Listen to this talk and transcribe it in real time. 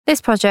This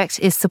project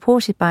is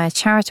supported by a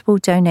charitable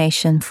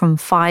donation from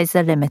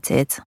Pfizer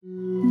Limited.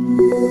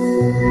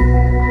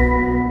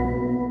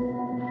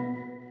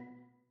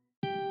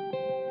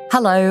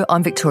 Hello,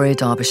 I'm Victoria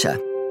Derbyshire.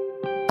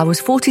 I was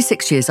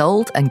 46 years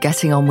old and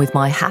getting on with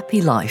my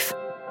happy life.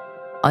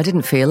 I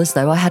didn't feel as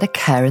though I had a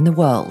care in the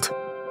world.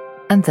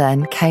 And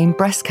then came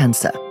breast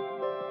cancer.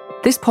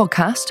 This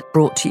podcast,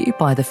 brought to you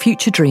by the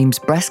Future Dreams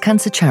Breast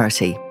Cancer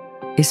Charity,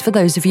 is for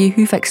those of you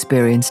who've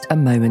experienced a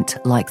moment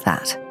like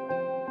that.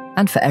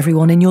 And for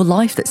everyone in your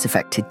life that's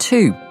affected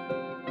too.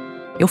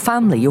 Your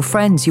family, your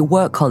friends, your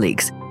work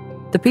colleagues,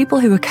 the people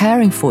who are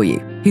caring for you,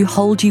 who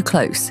hold you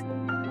close,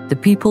 the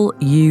people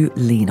you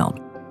lean on.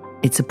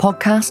 It's a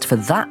podcast for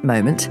that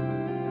moment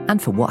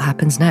and for what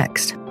happens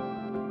next.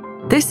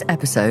 This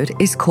episode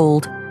is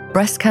called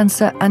Breast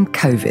Cancer and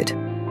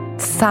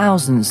COVID.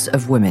 Thousands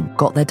of women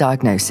got their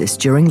diagnosis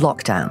during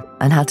lockdown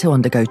and had to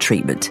undergo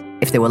treatment,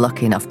 if they were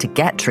lucky enough to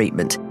get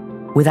treatment,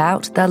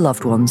 without their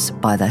loved ones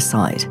by their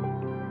side.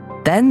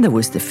 Then there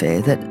was the fear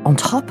that on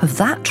top of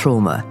that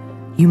trauma,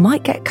 you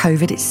might get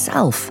COVID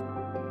itself.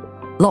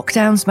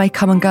 Lockdowns may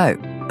come and go,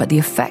 but the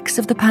effects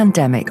of the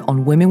pandemic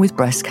on women with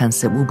breast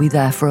cancer will be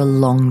there for a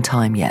long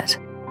time yet.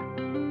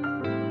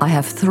 I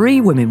have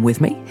 3 women with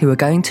me who are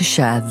going to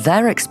share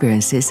their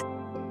experiences,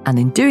 and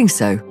in doing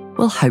so,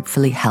 will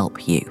hopefully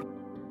help you.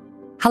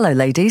 Hello,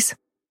 ladies.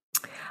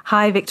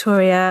 Hi,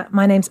 Victoria.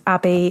 My name's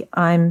Abby.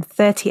 I'm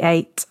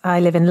 38. I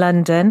live in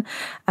London.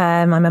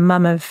 I'm a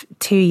mum of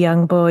 2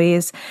 young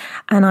boys,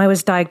 and I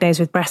was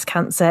diagnosed with breast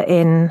cancer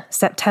in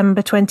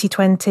September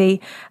 2020,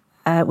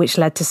 which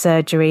led to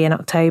surgery in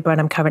October, and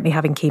I'm currently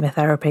having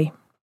chemotherapy.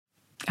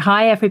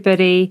 Hi,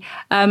 everybody.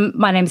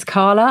 My name's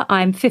Carla.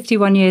 I'm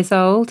 51 years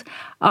old.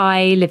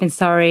 I live in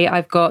Surrey.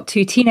 I've got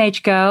 2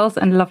 teenage girls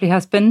and a lovely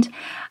husband.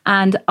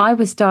 And I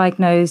was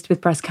diagnosed with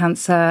breast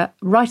cancer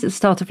right at the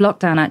start of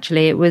lockdown,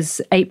 actually. It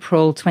was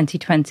April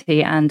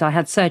 2020, and I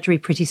had surgery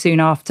pretty soon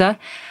after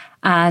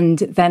and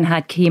then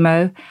had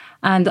chemo.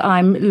 And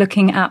I'm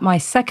looking at my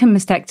second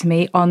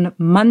mastectomy on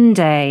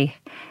Monday.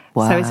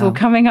 Wow. So it's all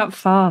coming up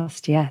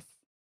fast, yes.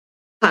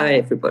 Hi,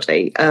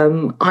 everybody.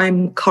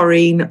 I'm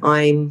Corinne.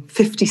 I'm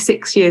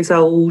 56 years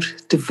old,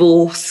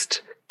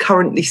 divorced,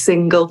 currently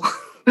single.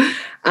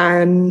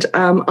 And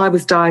I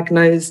was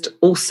diagnosed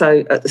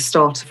also at the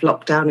start of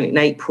lockdown in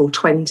April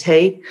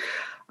 20.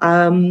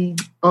 I'm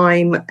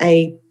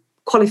a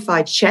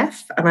qualified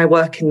chef and I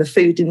work in the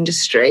food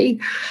industry.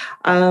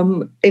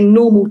 In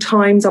normal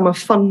times, I'm a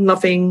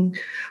fun-loving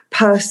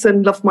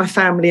person, love my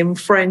family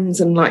and friends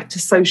and like to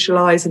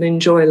socialise and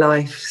enjoy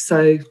life.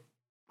 So...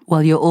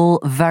 Well, you're all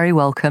very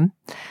welcome.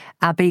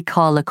 Abby,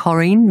 Carla,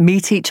 Corinne,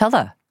 meet each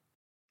other.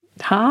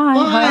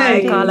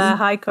 Hi, Carla.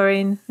 Hi,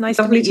 Corinne. Nice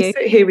to meet you. Lovely to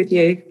sit here with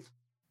you.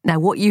 Now,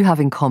 what you have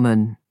in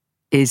common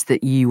is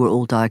that you were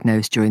all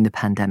diagnosed during the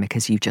pandemic,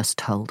 as you just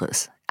told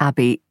us.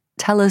 Abby,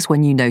 tell us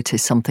when you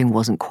noticed something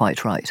wasn't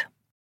quite right.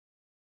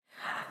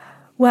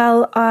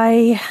 Well,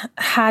 I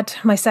had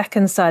my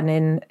second son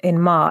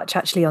in March,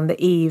 actually on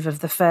the eve of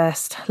the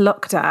first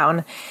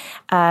lockdown.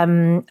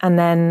 And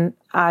then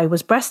I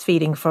was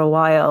breastfeeding for a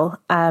while,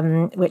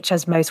 which,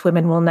 as most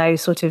women will know,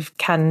 sort of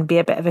can be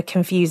a bit of a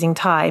confusing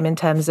time in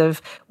terms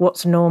of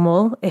what's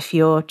normal if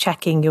you're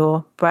checking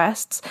your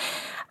breasts.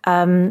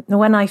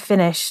 When I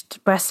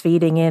finished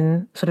breastfeeding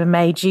in sort of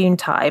May, June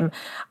time,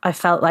 I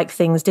felt like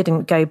things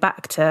didn't go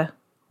back to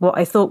what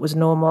I thought was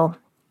normal.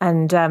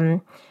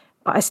 And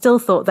but I still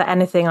thought that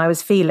anything I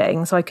was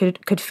feeling, so I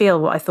could feel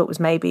what I thought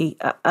was maybe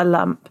a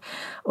lump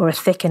or a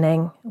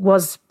thickening,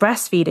 was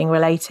breastfeeding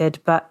related.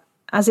 But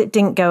as it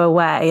didn't go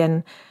away,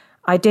 and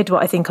I did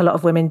what I think a lot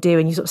of women do,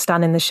 and you sort of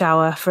stand in the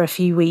shower for a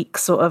few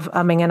weeks, sort of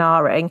umming and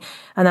ahhing.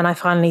 And then I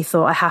finally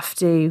thought I have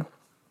to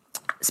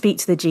speak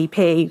to the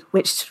GP,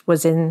 which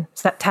was in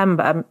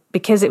September.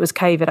 Because it was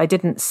COVID, I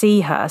didn't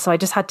see her. So I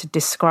just had to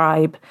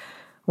describe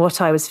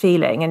what I was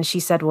feeling. And she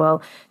said,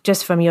 well,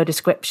 just from your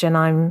description,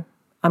 I'm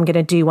going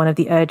to do one of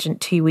the urgent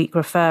 2-week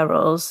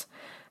referrals.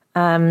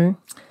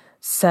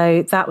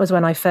 So that was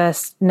when I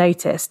first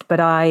noticed, but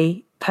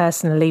I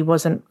personally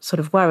wasn't sort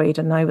of worried,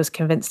 and I was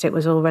convinced it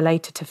was all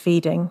related to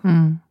feeding.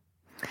 Mm.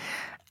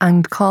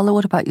 And Carla,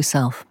 what about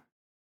yourself?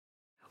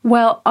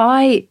 Well,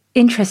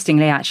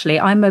 interestingly, actually,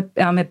 I'm a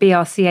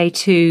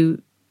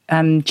BRCA2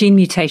 gene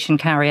mutation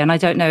carrier, and I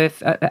don't know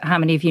if how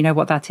many of you know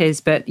what that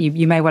is, but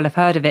you may well have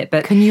heard of it.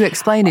 But can you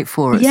explain it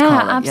for us, Yeah,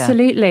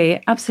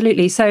 Carla?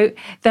 absolutely. So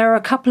there are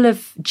a couple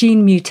of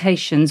gene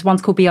mutations.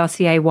 One's called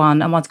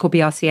BRCA1 and one's called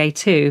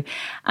BRCA2.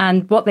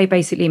 And what they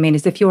basically mean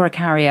is if you're a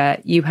carrier,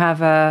 you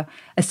have a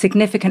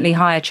significantly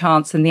higher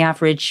chance than the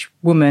average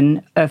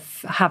woman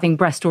of having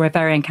breast or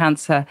ovarian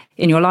cancer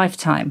in your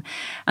lifetime.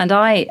 And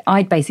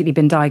I'd basically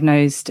been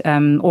diagnosed,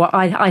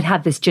 I'd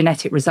had this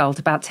genetic result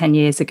about 10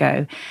 years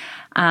ago.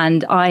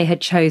 And I had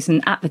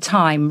chosen at the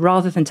time,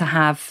 rather than to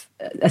have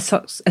a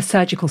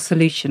surgical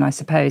solution, I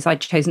suppose,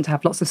 I'd chosen to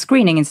have lots of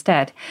screening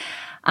instead.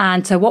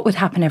 And so what would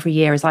happen every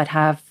year is I'd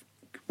have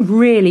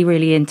really,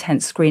 really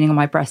intense screening on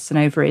my breasts and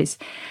ovaries.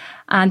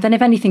 And then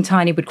if anything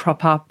tiny would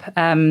crop up,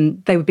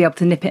 they would be able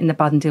to nip it in the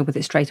bud and deal with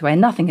it straight away.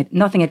 And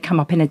nothing had come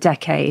up in a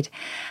decade.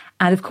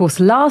 And of course,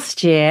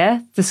 last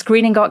year, the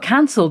screening got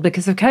cancelled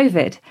because of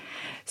COVID.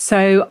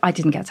 So I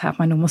didn't get to have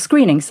my normal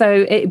screening.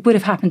 So it would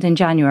have happened in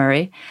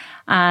January.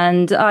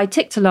 And I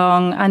ticked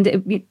along,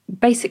 and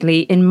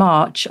basically in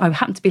March, I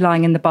happened to be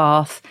lying in the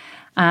bath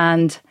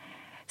and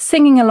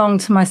singing along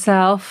to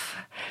myself,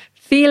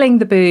 feeling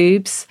the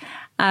boobs,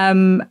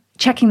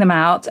 checking them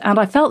out. And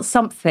I felt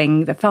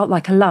something that felt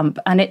like a lump.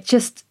 And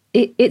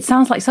it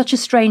sounds like such a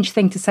strange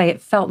thing to say.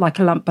 It felt like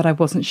a lump, but I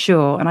wasn't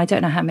sure. And I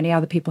don't know how many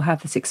other people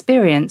have this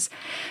experience.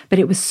 But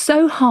it was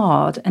so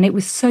hard and it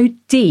was so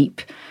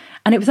deep.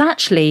 And it was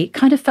actually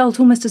kind of felt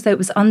almost as though it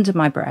was under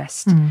my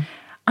breast. Mm.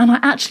 And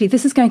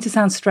this is going to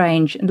sound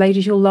strange, and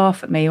ladies, you'll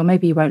laugh at me, or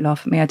maybe you won't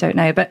laugh at me, I don't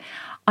know. But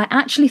I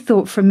actually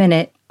thought for a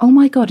minute, oh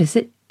my God, is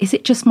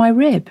it just my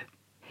rib?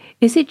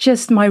 Is it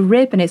just my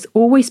rib? And it's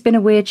always been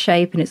a weird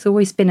shape and it's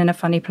always been in a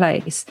funny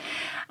place.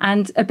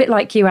 And a bit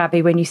like you,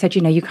 Abby, when you said,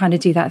 you kind of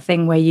do that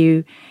thing where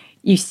you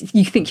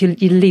think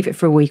you leave it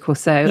for a week or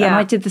so. Yeah. And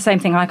I did the same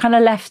thing. I kind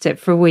of left it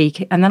for a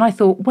week. And then I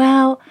thought,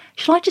 well,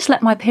 shall I just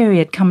let my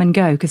period come and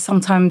go? Because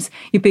sometimes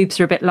your boobs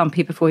are a bit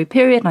lumpy before your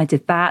period. And I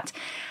did that.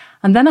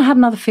 And then I had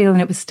another feel and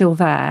it was still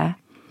there.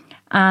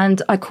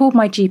 And I called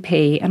my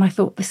GP and I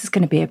thought, this is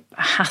going to be a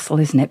hassle,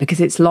 isn't it? Because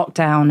it's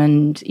lockdown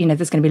and,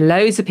 there's going to be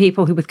loads of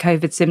people with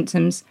COVID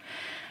symptoms.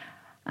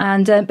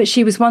 And but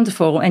she was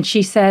wonderful. And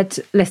she said,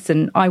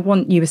 listen, I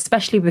want you,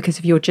 especially because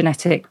of your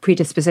genetic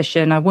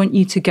predisposition, I want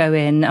you to go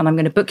in and I'm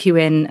going to book you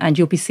in and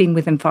you'll be seen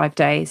within 5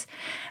 days.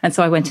 And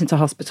so I went into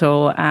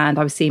hospital and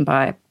I was seen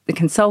by the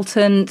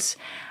consultant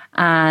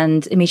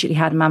and immediately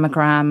had a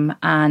mammogram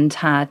and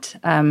had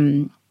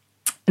an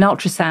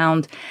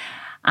ultrasound.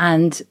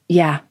 And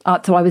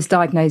so I was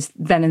diagnosed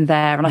then and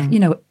there. And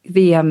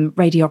the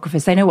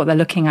radiographers, they know what they're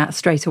looking at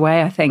straight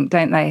away, I think,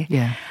 don't they?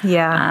 Yeah.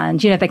 And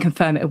they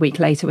confirm it a week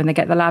later when they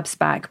get the labs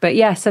back. But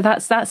so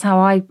that's how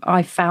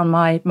I found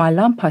my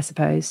lump, I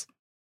suppose.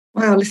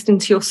 Wow, listening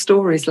to your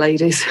stories,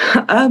 ladies.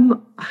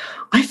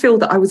 I feel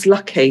that I was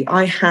lucky.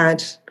 I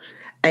had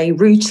a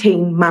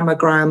routine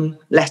mammogram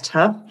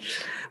letter,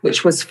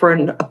 which was for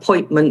an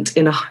appointment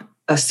in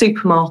a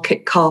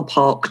supermarket car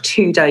park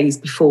 2 days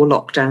before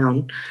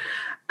lockdown.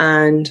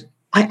 And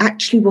I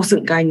actually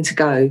wasn't going to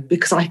go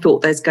because I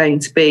thought there's going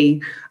to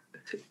be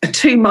a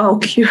 2-mile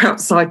queue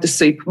outside the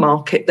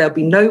supermarket. There'll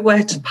be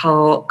nowhere to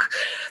park.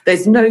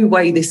 There's no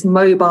way this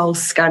mobile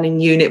scanning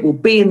unit will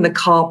be in the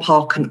car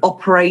park and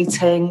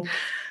operating.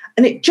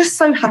 And it just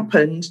so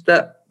happened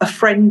that a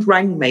friend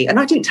rang me, and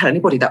I didn't tell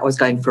anybody that I was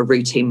going for a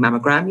routine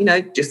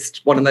mammogram,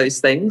 just one of those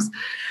things.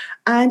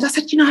 And I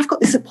said, I've got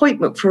this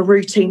appointment for a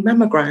routine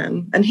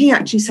mammogram. And he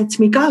actually said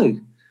to me, go.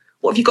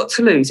 What have you got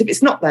to lose? If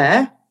it's not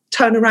there,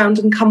 turn around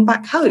and come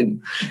back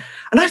home.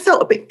 And I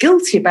felt a bit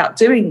guilty about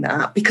doing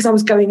that because I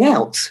was going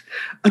out.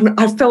 And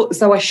I felt as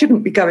though I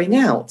shouldn't be going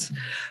out.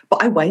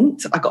 But I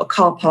went, I got a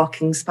car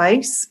parking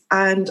space,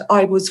 and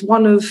I was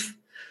the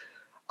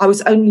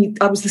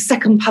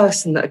second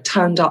person that had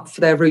turned up for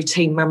their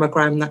routine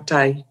mammogram that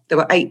day. There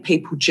were 8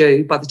 people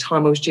due by the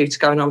time I was due to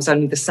go, and I was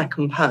only the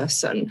second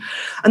person.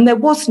 And there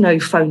was no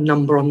phone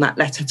number on that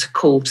letter to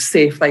call to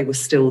see if they were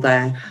still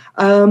there.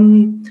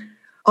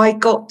 I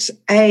got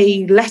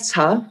a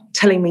letter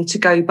telling me to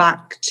go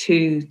back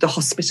to the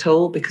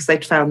hospital because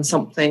they'd found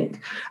something,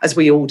 as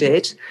we all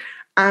did.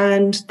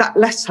 And that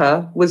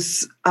letter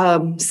was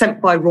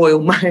sent by Royal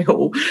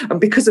Mail.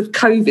 And because of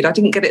COVID, I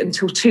didn't get it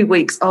until 2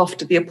 weeks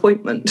after the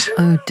appointment.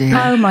 Oh, dear.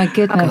 Oh, my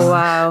goodness. Oh,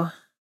 wow.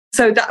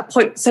 So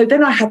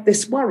then I had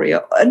this worry,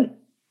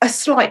 a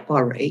slight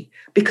worry,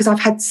 because I've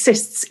had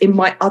cysts in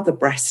my other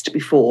breast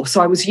before. So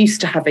I was used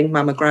to having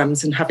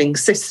mammograms and having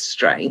cysts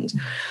strained.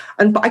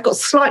 But I got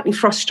slightly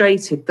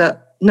frustrated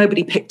that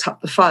nobody picked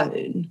up the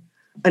phone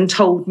and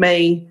told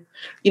me,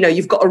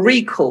 you've got a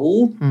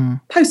recall,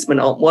 postmen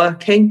aren't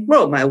working,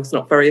 Royal Mail's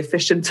not very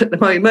efficient at the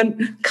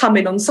moment, come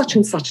in on such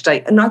and such a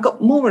date. And I got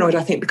more annoyed,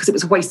 I think, because it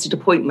was a wasted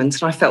appointment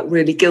and I felt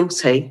really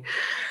guilty.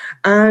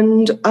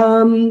 And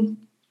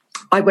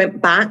I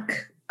went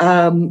back.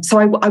 So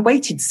I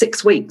waited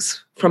 6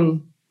 weeks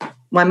from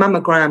my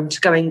mammogram to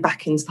going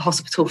back into the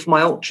hospital for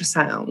my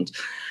ultrasound.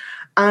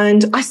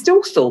 And I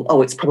still thought,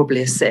 it's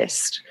probably a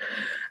cyst.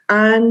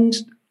 And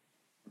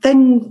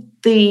then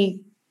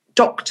the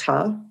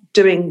doctor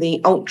doing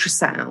the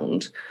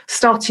ultrasound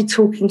started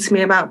talking to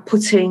me about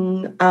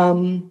putting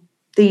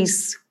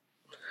these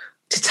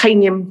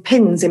titanium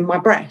pins in my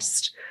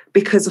breast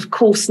because, of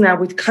course, now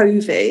with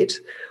COVID,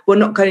 we're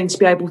not going to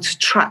be able to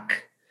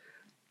track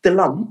the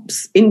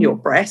lumps in your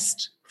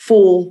breast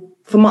for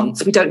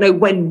months. We don't know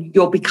when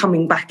you'll be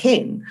coming back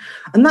in.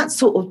 And that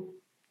sort of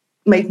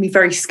made me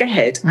very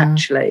scared,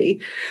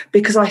 actually,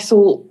 because I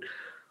thought,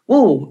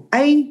 well,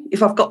 A,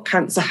 if I've got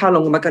cancer, how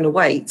long am I going to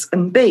wait?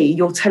 And B,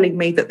 you're telling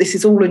me that this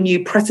is all a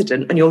new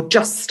precedent and you're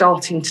just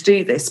starting to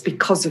do this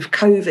because of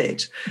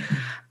COVID.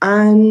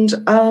 And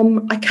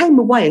I came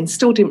away and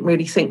still didn't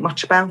really think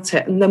much about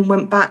it, and then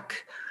went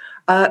back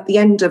at the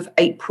end of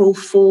April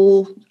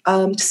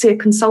to see a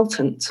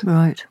consultant.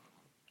 Right.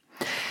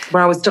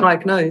 where I was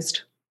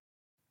diagnosed.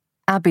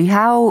 Abi,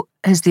 how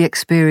has the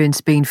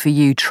experience been for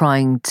you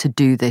trying to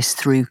do this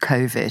through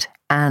COVID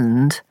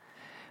and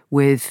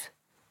with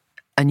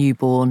a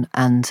newborn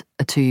and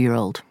a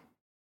 2-year-old?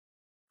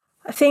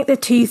 I think the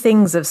two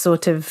things have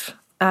sort of,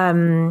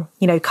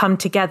 come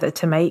together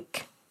to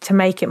make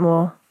it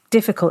more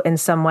difficult in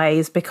some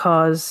ways,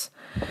 because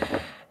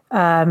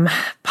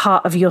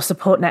part of your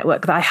support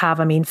network that I have,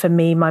 I mean, for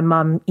me, my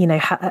mum,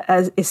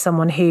 is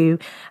someone who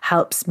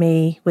helps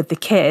me with the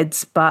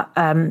kids, but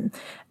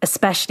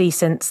especially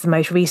since the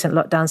most recent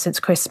lockdown, since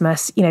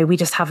Christmas, we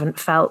just haven't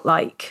felt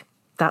like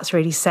that's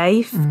really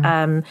safe.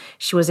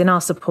 She was in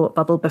our support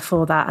bubble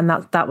before that, and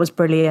that was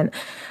brilliant.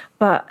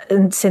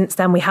 And since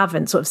then, we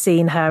haven't sort of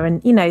seen her,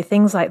 and,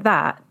 things like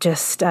that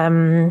just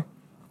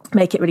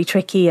make it really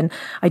tricky. And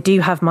I do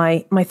have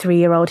my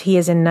 3-year-old. He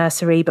is in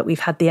nursery, but we've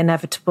had the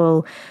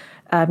inevitable,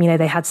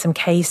 they had some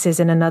cases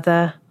in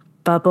another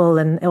bubble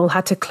and it all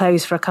had to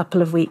close for a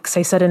couple of weeks.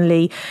 So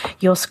suddenly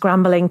you're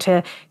scrambling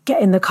to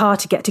get in the car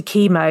to get to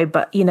chemo,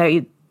 but,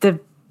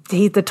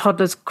 the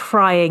toddler's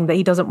crying that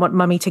he doesn't want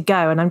mummy to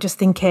go. And I'm just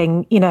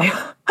thinking,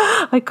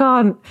 I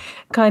can't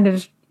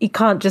you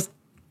can't just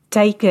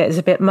take it. It's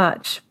a bit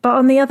much. But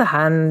on the other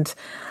hand,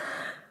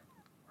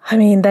 I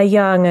mean, they're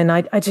young and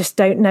I just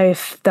don't know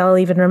if they'll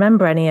even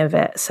remember any of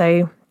it.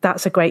 So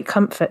that's a great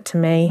comfort to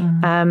me.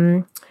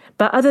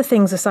 But other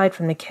things aside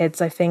from the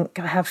kids, I think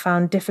I have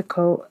found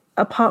difficult,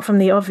 apart from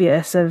the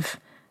obvious of,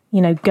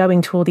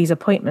 going to all these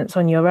appointments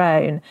on your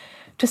own,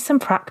 just some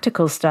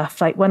practical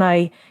stuff. Like when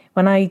I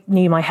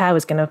knew my hair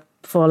was going to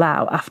fall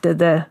out after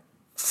the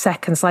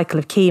second cycle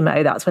of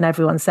chemo, that's when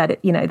everyone said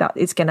it, that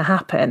it's going to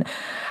happen.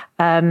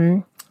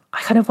 I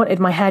kind of wanted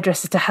my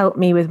hairdresser to help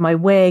me with my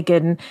wig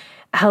and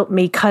help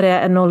me cut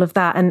it and all of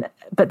that.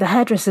 But the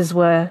hairdressers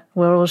were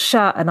all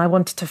shut, and I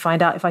wanted to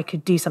find out if I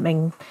could do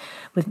something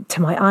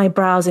to my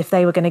eyebrows, if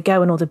they were going to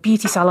go, and all the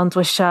beauty salons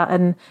were shut.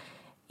 And,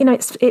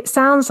 it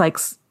sounds like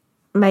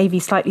maybe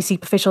slightly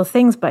superficial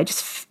things,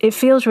 but it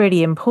feels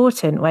really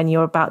important when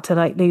you're about to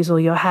lose all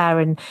your hair,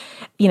 and,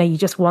 you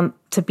just want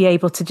to be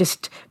able to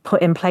just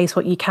put in place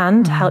what you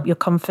can to help your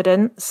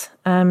confidence.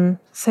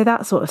 So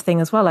that sort of thing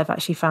as well, I've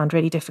actually found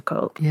really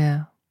difficult.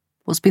 Yeah.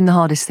 What's been the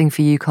hardest thing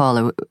for you,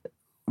 Carla,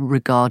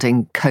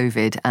 regarding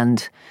COVID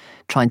and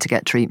trying to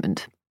get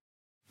treatment?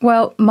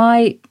 Well,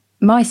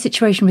 my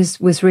situation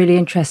was really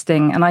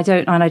interesting, and I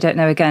don't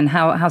know again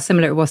how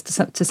similar it was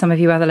to some of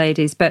you other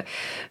ladies, but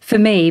for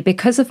me,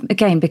 because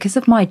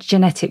of my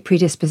genetic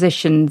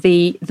predisposition,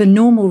 the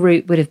normal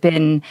route would have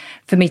been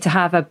for me to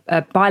have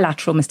a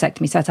bilateral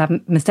mastectomy, so to have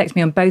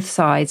mastectomy on both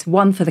sides,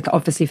 one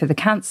obviously for the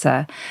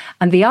cancer,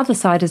 and the other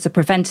side as a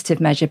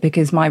preventative measure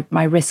because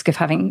my risk of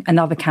having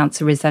another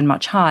cancer is then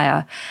much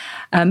higher.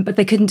 But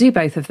they couldn't do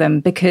both of them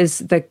because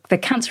the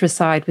cancerous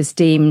side was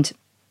deemed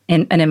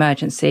in an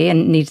emergency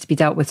and needed to be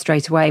dealt with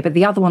straight away, but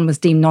the other one was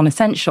deemed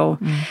non-essential.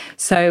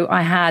 So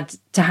I had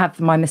to have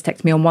my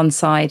mastectomy on one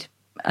side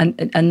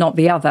and not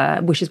the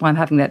other, which is why I'm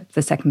having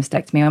the second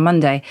mastectomy on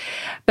Monday.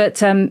 But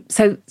so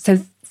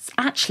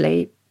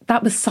actually,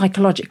 that was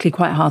psychologically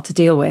quite hard to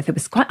deal with. It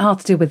was quite hard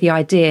to deal with the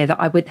idea that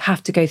I would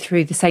have to go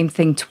through the same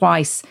thing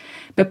twice,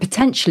 but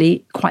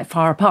potentially quite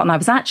far apart. And I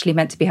was actually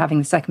meant to be having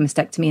the second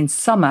mastectomy in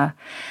summer.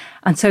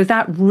 And so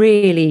that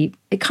really,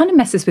 it kind of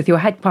messes with your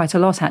head quite a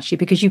lot, actually,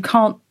 because you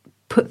can't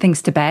put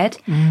things to bed.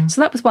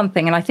 So that was one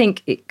thing. And I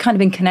think it kind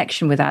of in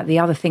connection with that, the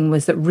other thing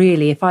was that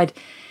really, I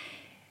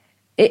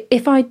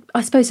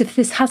suppose if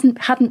this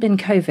hadn't been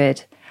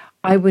COVID,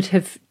 I would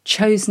have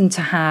chosen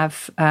to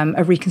have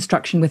a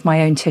reconstruction with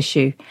my own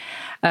tissue.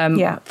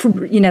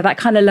 That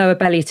kind of lower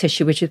belly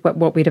tissue, which is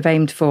what we'd have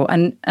aimed for.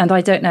 And I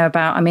don't know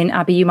about, I mean,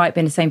 Abi, you might be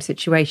in the same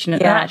situation.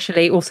 And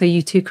actually also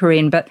you too,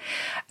 Corinne, but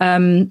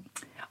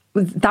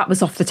that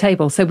was off the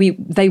table. So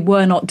they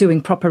were not doing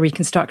proper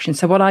reconstruction.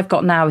 So what I've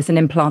got now is an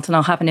implant, and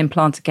I'll have an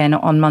implant again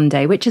on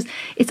Monday,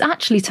 it's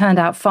actually turned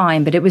out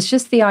fine. But it was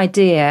just the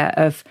idea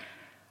of,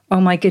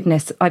 oh my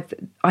goodness, I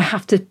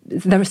have to,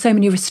 there are so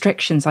many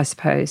restrictions, I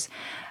suppose.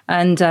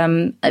 And,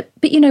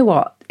 but you know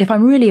what? If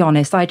I'm really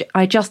honest, I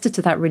adjusted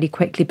to that really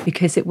quickly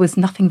because it was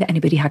nothing that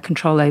anybody had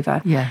control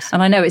over. Yes.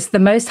 And I know it's the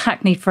most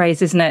hackneyed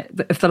phrase, isn't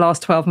it, of the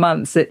last 12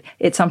 months, that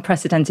it's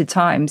unprecedented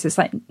times. It's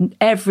like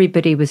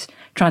everybody was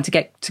trying to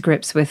get to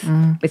grips with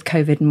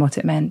COVID and what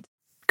it meant.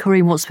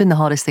 Corinne, what's been the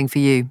hardest thing for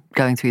you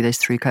going through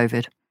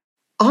COVID?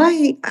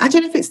 I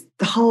don't know if it's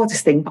the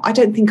hardest thing, but I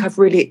don't think I've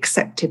really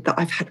accepted that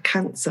I've had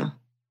cancer.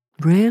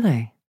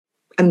 Really?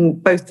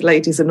 And both the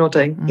ladies are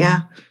nodding.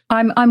 Yeah.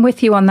 I'm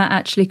with you on that,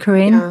 actually,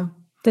 Corinne. Yeah.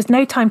 There's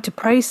no time to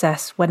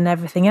process when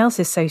everything else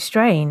is so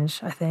strange,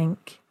 I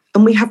think.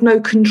 And we have no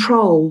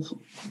control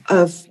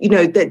of,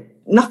 that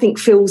nothing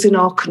feels in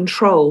our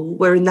control.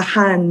 We're in the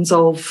hands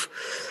of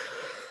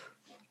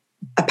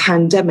a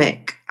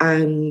pandemic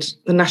and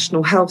the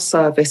National Health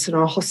Service and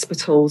our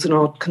hospitals and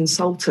our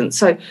consultants.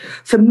 So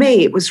for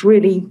me, it was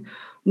really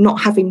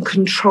not having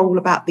control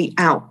about the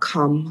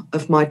outcome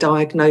of my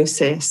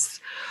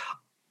diagnosis,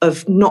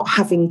 of not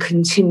having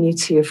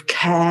continuity of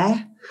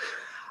care,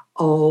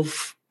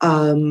 of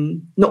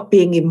not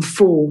being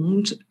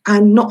informed,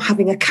 and not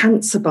having a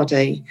cancer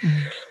buddy.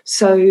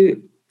 So,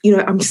 you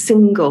know, I'm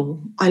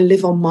single. I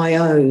live on my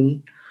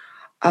own.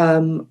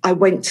 I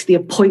went to the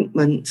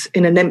appointment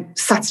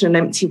sat in an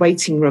empty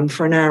waiting room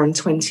for an hour and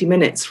 20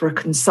 minutes for a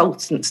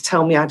consultant to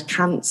tell me I had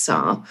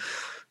cancer,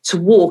 to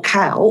walk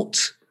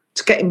out,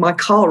 to get in my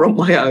car on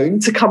my own,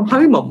 to come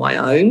home on my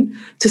own,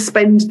 to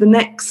spend the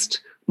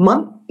next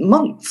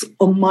month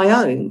on my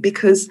own.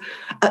 Because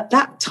at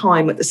that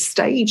time, at the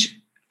stage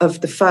of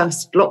the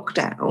first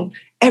lockdown,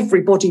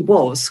 everybody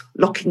was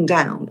locking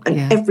down,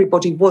 and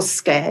everybody was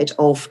scared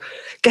of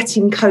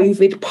getting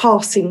COVID,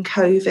 passing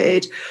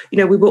COVID. You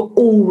know, we were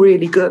all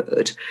really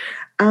good.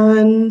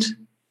 And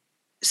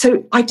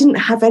so I didn't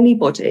have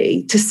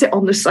anybody to sit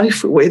on the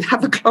sofa with,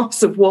 have a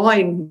glass of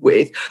wine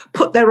with,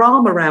 put their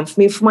arm around for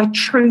me, for my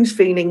true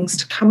feelings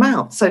to come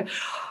out. So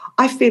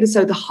I feel as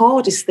though the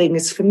hardest thing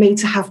is for me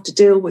to have to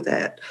deal with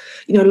it.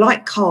 You know,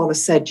 like Carla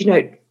said, you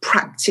know,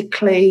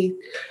 practically,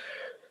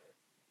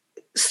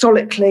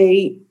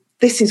 stoically,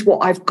 this is what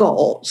I've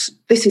got.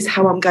 This is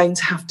how I'm going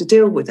to have to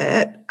deal with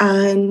it.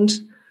 And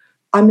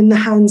I'm in the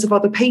hands of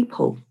other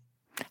people.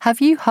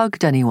 Have you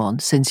hugged anyone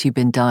since you've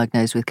been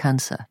diagnosed with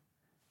cancer?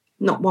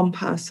 Not one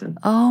person.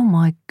 Oh,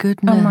 my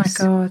goodness. Oh, my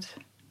God.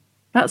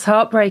 That's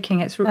heartbreaking.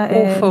 It's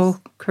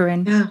awful,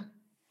 Corinne. Yeah,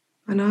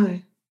 I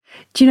know.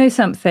 Do you know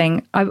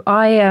something?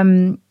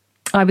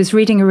 I was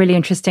reading a really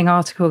interesting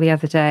article the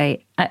other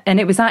day,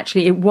 and it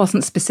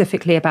wasn't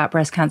specifically about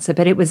breast cancer,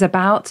 but it was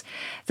about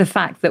the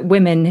fact that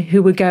women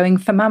who were going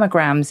for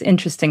mammograms,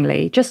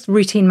 interestingly, just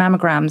routine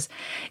mammograms,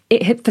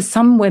 for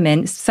some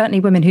women, certainly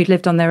women who'd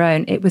lived on their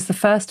own, it was the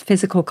first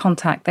physical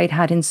contact they'd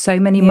had in so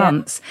many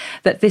months,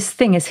 that this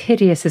thing as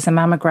hideous as a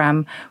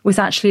mammogram was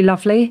actually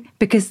lovely,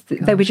 because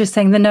they were just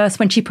saying, the nurse,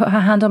 when she put her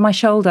hand on my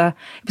shoulder,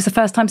 it was the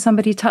first time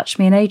somebody touched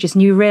me in ages,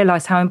 and you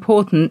realise how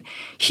important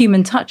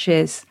human touch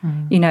is,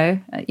 you know,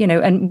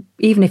 and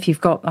even if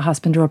you've got a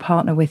husband or a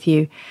partner with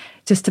you,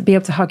 just to be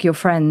able to hug your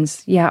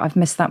friends. Yeah, I've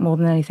missed that more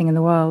than anything in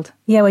the world.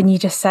 Yeah, when you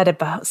just said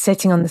about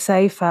sitting on the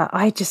sofa,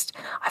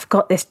 I've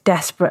got this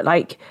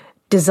desperate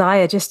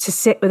desire just to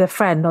sit with a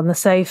friend on the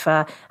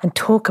sofa and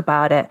talk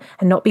about it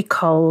and not be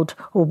cold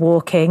or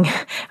walking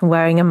and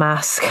wearing a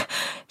mask,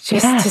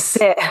 just to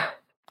sit.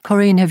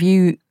 Corinne, have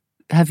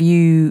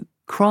you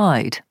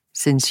cried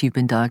since you've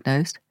been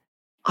diagnosed?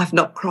 I've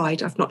not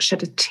cried. I've not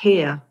shed a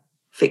tear,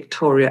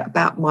 Victoria,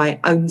 about my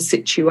own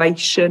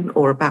situation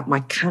or about my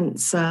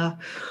cancer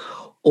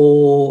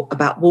or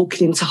about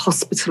walking into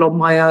hospital on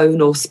my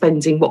own or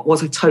spending what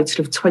was a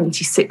total of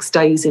 26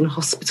 days in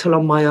hospital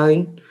on my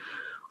own.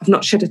 I've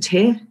not shed a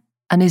tear.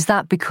 And is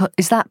that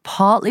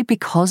partly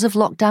because of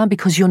lockdown,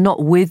 because you're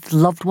not with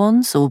loved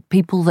ones or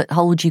people that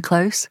hold you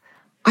close?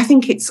 I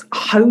think it's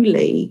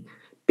wholly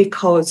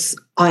because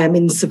I am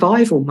in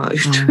survival mode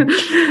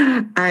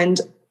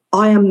and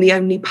I am the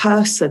only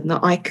person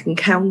that I can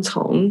count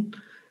on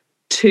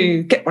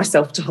to get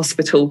myself to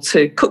hospital,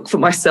 to cook for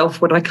myself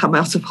when I come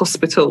out of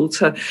hospital,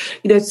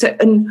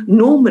 and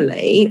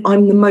normally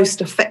I'm the most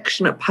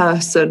affectionate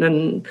person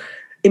and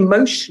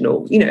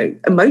emotional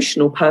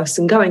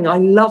person going. I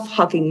love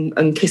hugging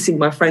and kissing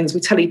my friends. We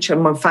tell each other,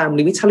 my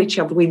family, we tell each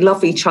other we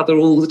love each other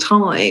all the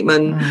time.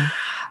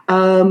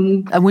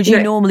 And would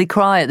you normally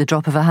cry at the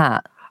drop of a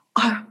hat?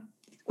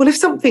 Well, if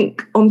something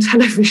on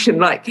television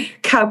like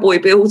Cowboy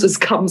Builders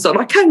comes on,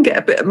 I can get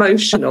a bit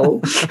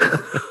emotional.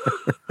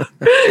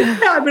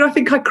 I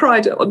think I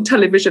cried on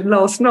television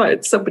last night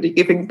at somebody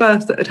giving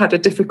birth that had a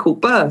difficult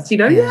birth.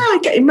 I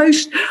get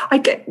emotional. I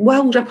get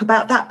welled up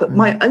about that. But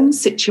my own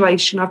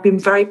situation, I've been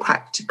very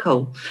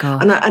practical.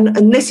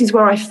 And this is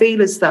where I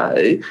feel as though,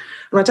 and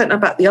I don't know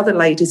about the other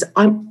ladies,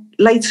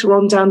 later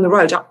on down the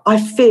road, I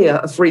fear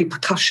of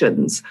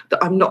repercussions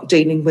that I'm not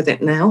dealing with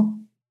it now.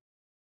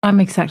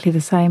 I'm exactly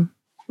the same.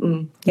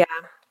 Yeah.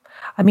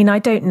 I mean, I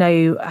don't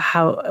know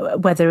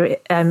whether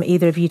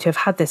either of you two have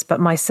had this, but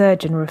my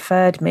surgeon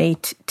referred me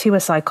to a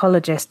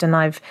psychologist,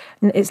 and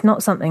it's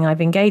not something I've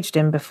engaged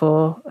in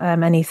before,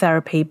 any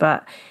therapy,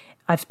 but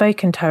I've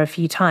spoken to her a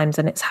few times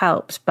and it's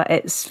helped, but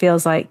it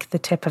feels like the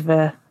tip of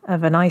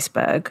an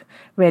iceberg,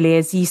 really.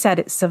 As you said,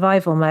 it's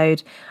survival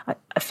mode.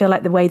 I feel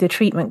like the way the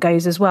treatment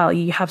goes as well,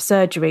 you have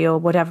surgery or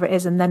whatever it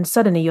is, and then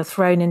suddenly you're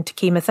thrown into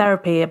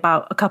chemotherapy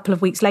about a couple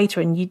of weeks later,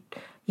 and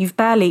you've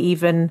barely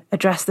even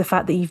addressed the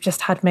fact that you've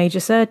just had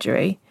major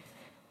surgery.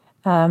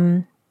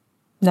 Never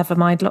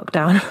mind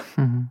lockdown.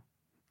 Mm-hmm.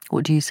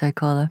 What do you say,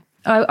 Carla?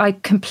 I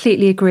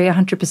completely agree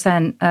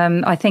 100%.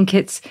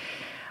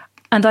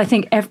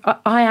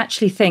 I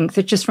actually think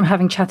that just from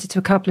having chatted to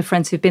a couple of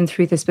friends who've been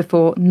through this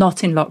before,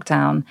 not in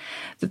lockdown,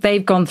 that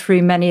they've gone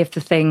through many of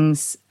the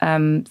things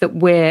that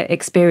we're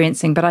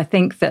experiencing. But I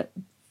think that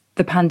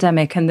the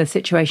pandemic and the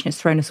situation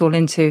it's thrown us all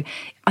into,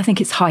 I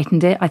think it's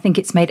heightened it. I think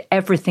it's made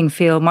everything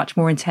feel much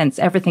more intense.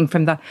 Everything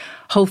from the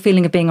whole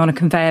feeling of being on a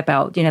conveyor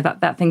belt,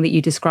 that thing that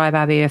you describe,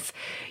 Abby, if,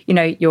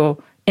 you're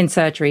in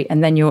surgery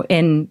and then you're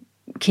in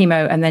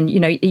chemo and then,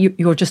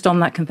 you're just on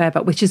that conveyor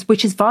belt, which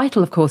is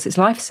vital, of course, it's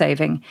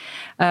life-saving.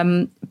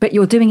 But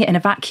you're doing it in a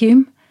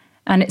vacuum.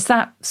 And it's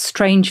that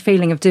strange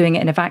feeling of doing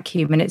it in a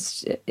vacuum, and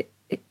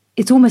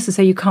it's almost as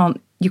though you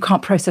can't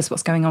process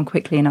what's going on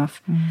quickly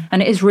enough.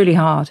 And it is really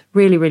hard,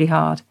 really, really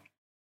hard.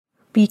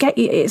 But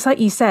it's like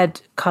you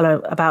said, Carla,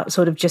 about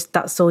sort of just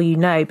that's all you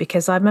know,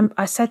 because I remember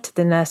I said to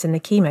the nurse in the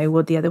chemo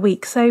ward the other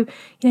week, so,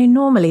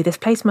 normally this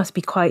place must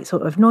be quite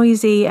sort of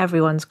noisy.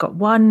 Everyone's got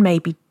one,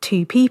 maybe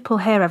two people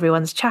here,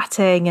 everyone's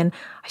chatting. And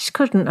I just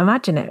couldn't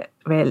imagine it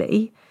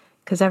really,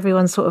 because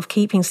everyone's sort of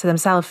keeping to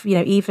themselves,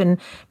 even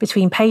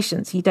between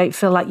patients, you don't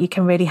feel like you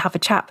can really have a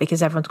chat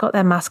because everyone's got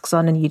their masks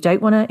on and you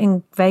don't want to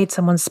invade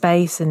someone's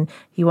space and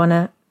you want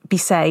to be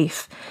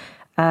safe.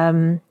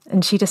 And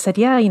she just said,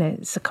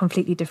 it's a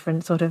completely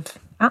different sort of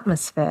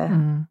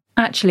atmosphere.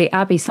 Actually,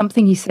 Abby,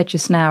 something you said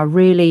just now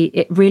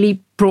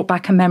really brought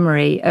back a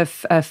memory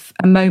of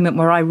a moment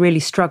where I really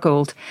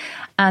struggled.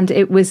 And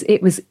it was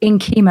in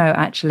chemo,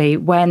 actually,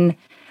 when,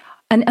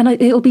 and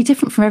it'll be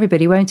different from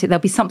everybody, won't it? There'll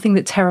be something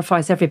that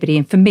terrifies everybody.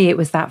 And for me, it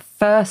was that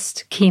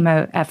first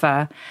chemo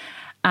ever.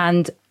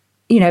 And,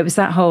 it was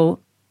that whole,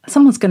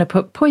 someone's going to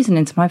put poison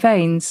into my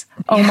veins.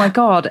 Oh my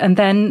God. And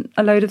then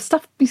a load of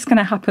stuff is going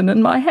to happen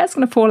and my hair's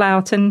going to fall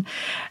out. And,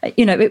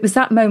 it was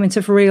that moment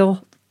of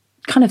real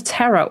kind of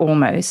terror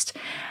almost.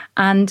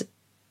 And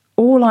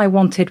all I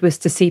wanted was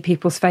to see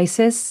people's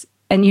faces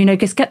and,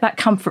 just get that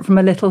comfort from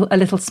a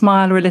little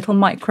smile or a little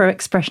micro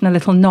expression, a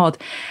little nod.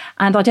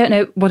 And I don't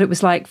know what it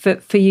was like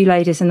for you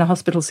ladies in the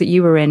hospitals that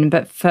you were in,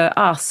 but for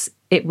us,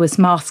 it was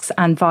masks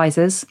and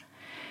visors,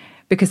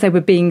 because they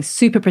were being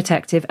super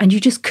protective and you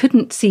just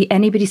couldn't see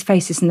anybody's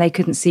faces and they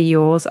couldn't see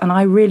yours. And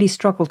I really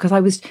struggled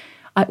because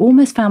I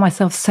almost found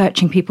myself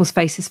searching people's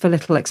faces for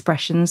little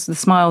expressions, the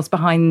smiles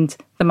behind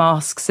the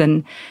masks.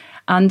 And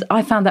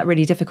I found that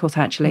really difficult,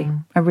 actually.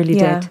 I really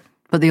did.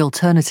 But the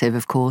alternative,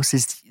 of course,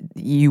 is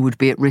you would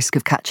be at risk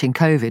of catching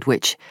COVID,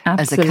 which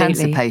Absolutely. As a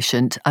cancer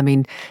patient, I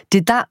mean,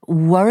 did that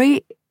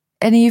worry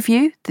any of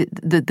you?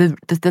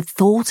 The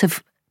thought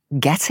of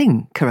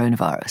getting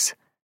coronavirus?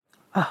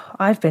 Oh,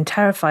 I've been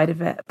terrified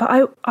of it,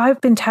 but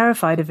I've been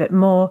terrified of it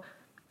more,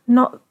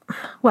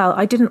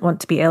 I didn't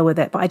want to be ill with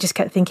it, but I just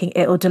kept thinking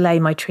it'll delay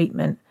my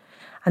treatment.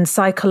 And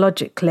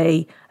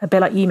psychologically, a bit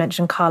like you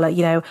mentioned,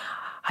 Carla,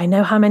 I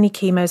know how many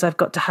chemos I've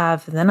got to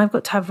have, and then I've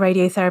got to have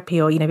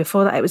radiotherapy, or,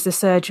 before that it was the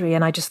surgery.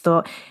 And I just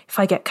thought, if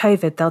I get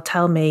COVID, they'll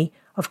tell me,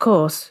 of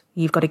course,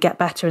 you've got to get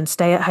better and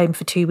stay at home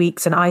for 2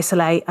 weeks and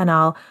isolate, and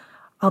I'll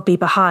be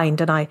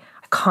behind. And I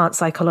can't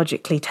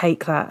psychologically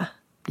take that.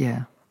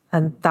 Yeah.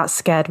 And that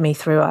scared me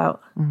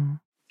throughout.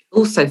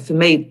 Also, for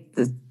me,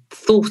 the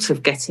thought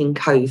of getting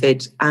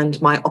COVID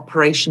and my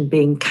operation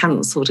being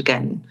cancelled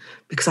again,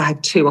 because I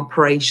had 2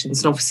 operations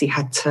and obviously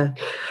had to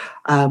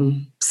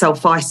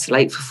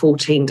self-isolate for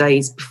 14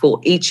 days before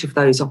each of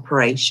those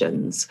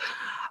operations.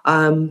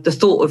 The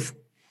thought of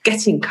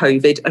getting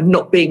COVID and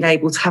not being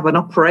able to have an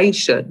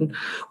operation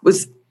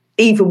was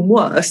even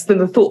worse than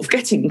the thought of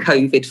getting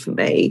COVID for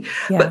me.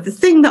 Yeah. But the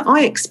thing that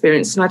I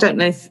experienced, and I don't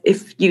know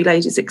if you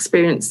ladies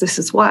experienced this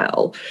as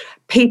well,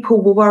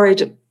 people were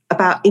worried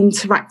about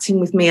interacting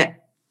with me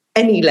at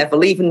any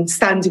level, even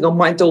standing on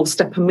my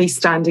doorstep and me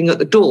standing at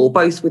the door,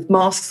 both with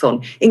masks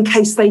on, in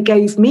case they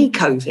gave me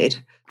COVID.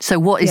 So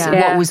what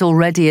was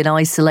already an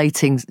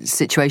isolating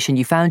situation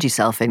you found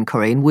yourself in,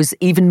 Corinne, was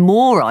even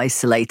more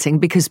isolating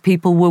because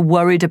people were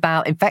worried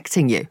about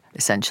infecting you,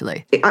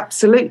 essentially.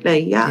 Absolutely,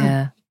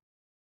 yeah.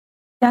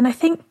 And I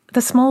think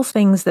the small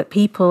things that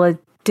people are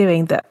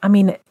doing that, I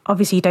mean,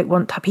 obviously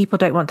people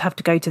don't want to have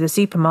to go to the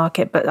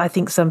supermarket, but I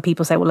think some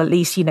people say, well, at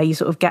least, you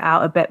sort of get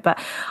out a bit. But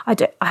I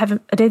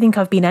don't think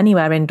I've been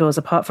anywhere indoors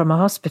apart from a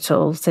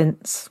hospital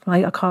since,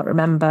 I can't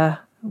remember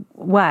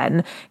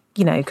when,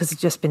 because I've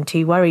just been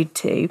too worried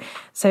to.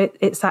 So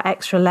it's that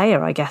extra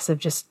layer, I guess, of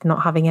just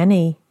not having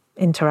any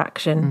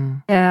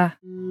interaction. Yeah.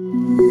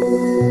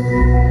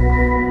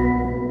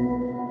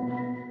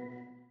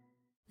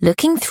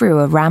 Looking through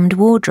a rammed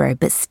wardrobe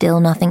but still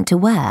nothing to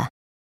wear?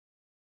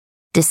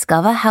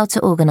 Discover how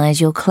to organise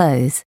your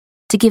clothes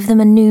to give them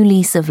a new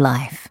lease of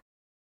life.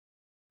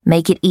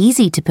 Make it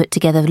easy to put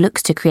together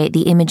looks to create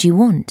the image you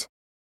want.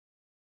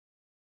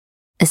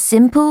 A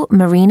simple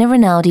Marina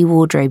Rinaldi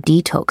wardrobe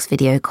detox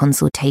video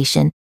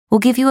consultation will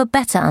give you a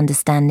better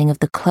understanding of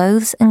the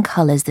clothes and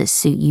colours that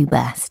suit you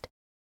best.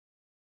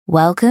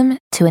 Welcome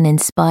to an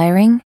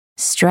inspiring,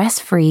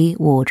 stress-free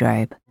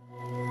wardrobe.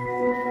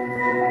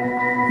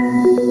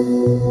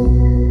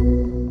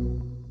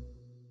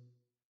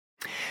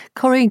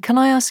 Corinne, can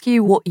I ask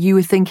you what you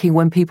were thinking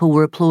when people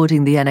were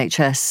applauding the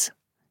NHS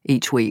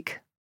each week?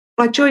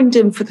 I joined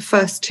in for the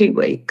first 2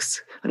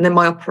 weeks and then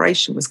my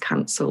operation was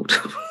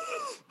cancelled.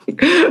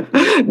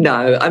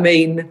 No, I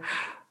mean,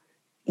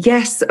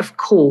 yes, of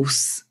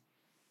course,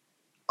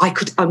 I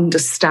could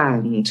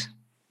understand.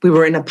 We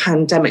were in a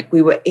pandemic.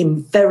 We were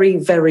in very,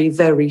 very,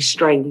 very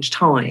strange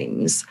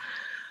times.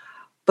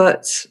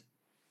 But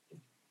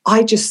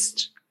I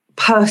just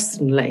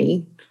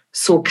personally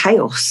saw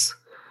chaos.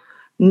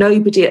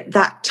 Nobody at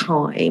that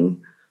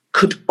time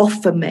could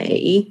offer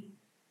me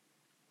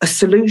a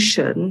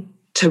solution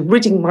to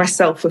ridding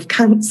myself of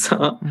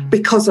cancer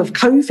because of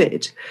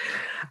COVID.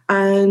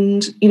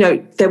 And, you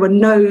know, there were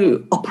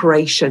no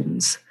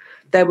operations.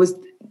 There was,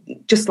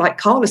 just like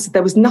Carla said,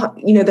 there was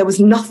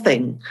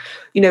nothing,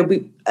 you know,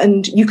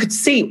 and you could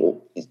see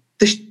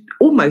the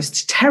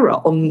almost terror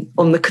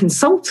on the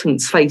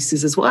consultants'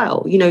 faces as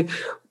well, you know.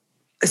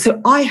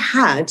 So I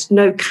had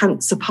no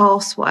cancer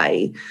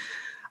pathway.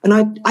 And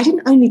I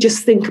didn't only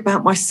just think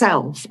about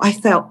myself. I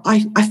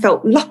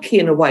felt lucky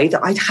in a way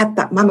that I'd had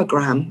that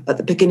mammogram at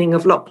the beginning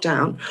of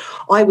lockdown.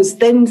 I was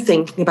then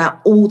thinking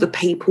about all the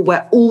people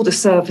where all the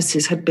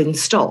services had been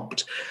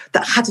stopped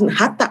that hadn't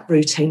had that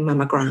routine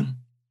mammogram.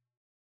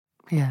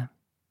 Yeah.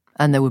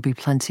 And there would be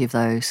plenty of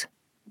those.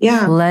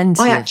 Yeah.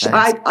 Plenty I of those.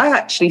 I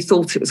actually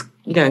thought it was,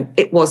 you know,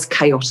 it was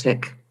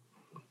chaotic.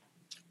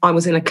 I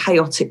was in a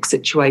chaotic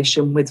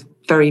situation with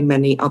very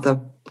many other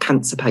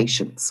cancer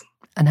patients.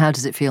 And how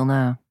does it feel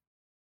now?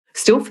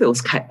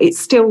 It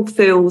still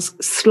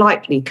feels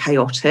slightly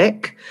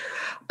chaotic,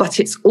 but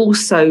it's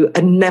also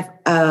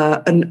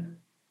an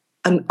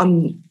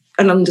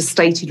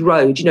understated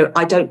road. You know,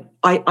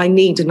 I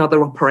need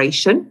another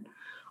operation.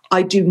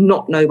 I do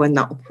not know when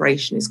that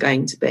operation is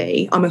going to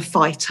be. I'm a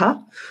fighter,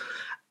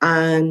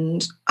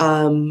 and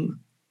I'm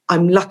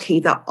lucky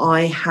that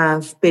I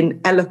have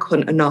been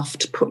eloquent enough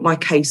to put my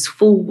case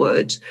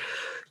forward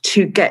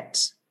to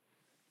get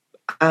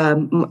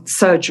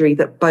surgery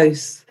that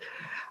both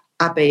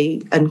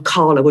Abby and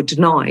Carla were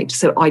denied.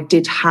 So I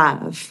did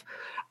have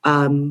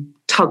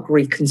tug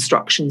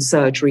reconstruction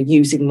surgery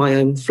using my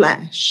own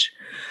flesh.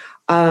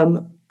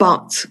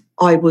 But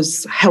I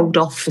was held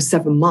off for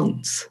 7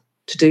 months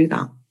to do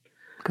that.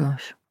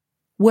 Gosh.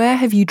 Where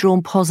have you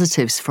drawn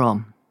positives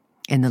from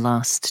in the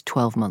last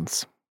 12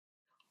 months?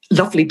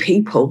 Lovely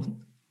people,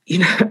 you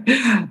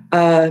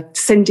know,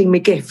 sending me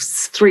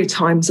gifts 3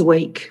 times a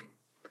week.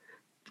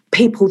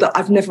 People that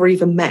I've never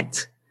even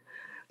met,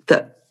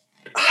 that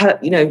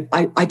hurt, you know,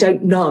 I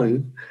don't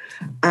know,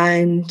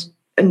 and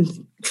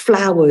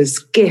flowers,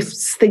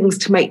 gifts, things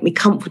to make me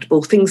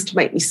comfortable, things to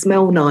make me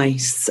smell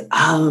nice.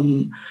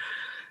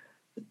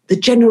 The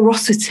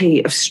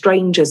generosity of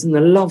strangers and the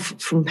love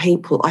from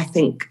people, I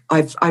think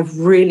I've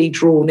really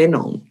drawn in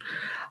on.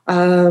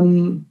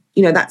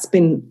 You know, that's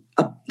been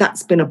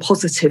a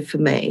positive for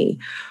me.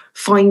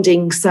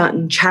 Finding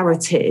certain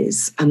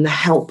charities and the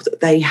help that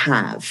they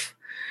have,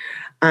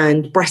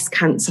 and breast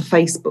cancer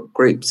Facebook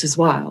groups as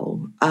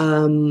well,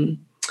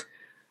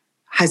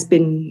 has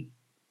been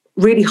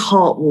really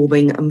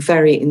heartwarming and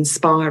very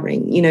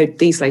inspiring. You know,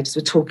 these ladies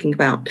were talking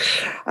about,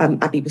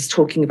 Abby was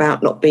talking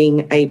about not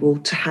being able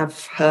to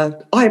have her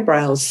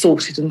eyebrows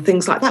sorted and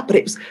things like that, but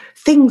it was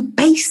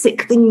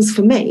basic things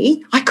for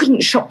me. I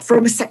couldn't shop for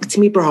a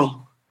mastectomy bra.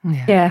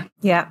 Yeah.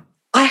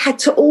 I had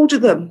to order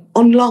them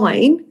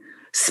online,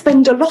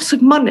 spend a lot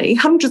of money,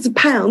 hundreds of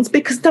pounds,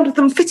 because none of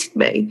them fitted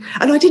me.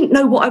 And I didn't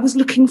know what I was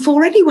looking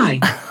for anyway.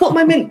 What am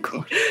I meant?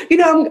 You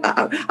know,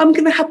 I'm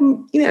going to have,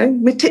 you know,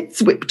 my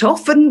tits whipped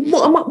off. And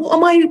what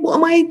am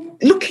I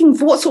looking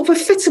for? What sort of a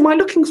fit am I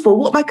looking for?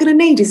 What am I going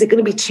to need? Is it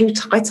going to be too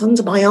tight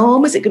under my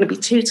arm? Is it going to be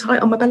too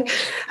tight on my belly?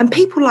 And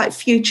people like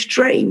Future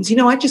Dreams, you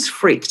know, I just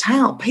freaked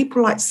out.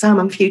 People like Sam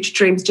and Future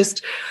Dreams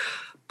just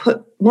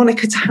put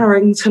Monica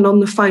Harrington on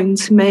the phone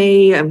to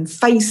me and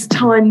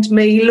FaceTimed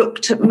me,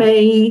 looked at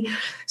me,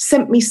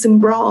 sent me some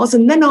bras.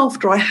 And then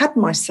after I had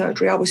my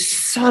surgery, I was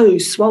so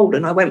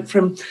swollen. I went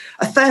from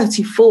a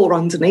 34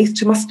 underneath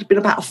to must have been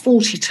about a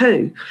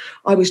 42.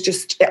 I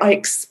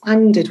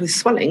expanded with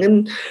swelling,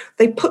 and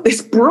they put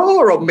this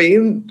bra on me,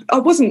 and I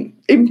wasn't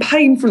in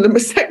pain from the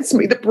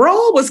mastectomy. The bra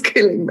was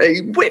killing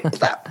me. Whip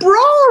that bra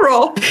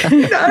off,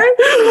 you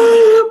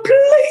know,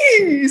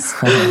 please.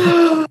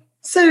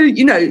 So,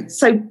 you know,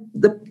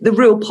 the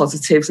real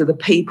positives are the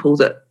people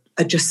that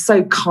are just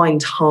so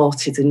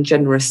kind-hearted and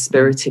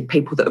generous-spirited,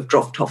 people that have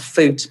dropped off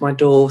food to my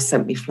door,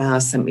 sent me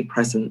flowers, sent me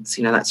presents.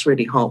 You know, that's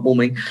really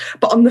heartwarming.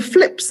 But on the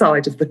flip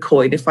side of the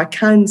coin, if I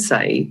can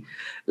say,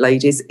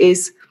 ladies,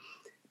 is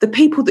the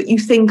people that you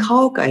think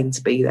are going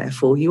to be there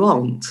for you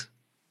aren't.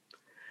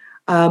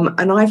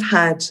 And I've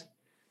had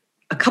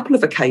a couple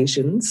of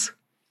occasions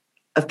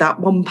of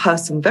that one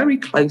person very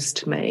close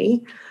to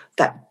me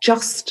that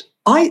just,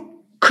 I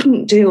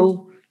couldn't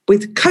deal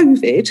with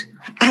COVID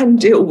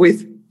and deal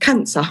with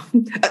cancer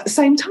at the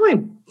same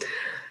time.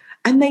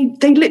 And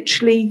they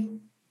literally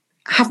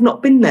have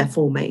not been there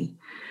for me.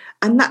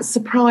 And that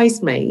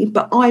surprised me,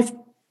 but I've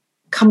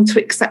come to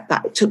accept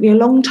that. It took me a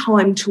long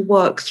time to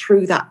work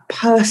through that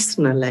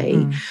personally.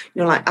 You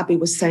know, like Abby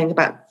was saying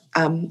about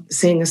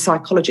seeing a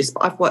psychologist,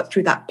 but I've worked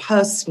through that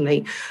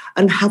personally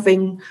and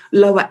having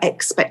lower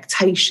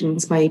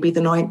expectations maybe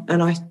than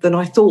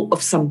I thought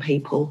of some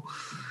people.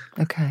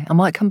 Okay, I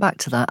might come back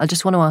to that. I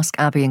just want to ask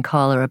Abby and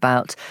Carla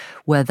about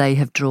where they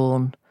have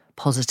drawn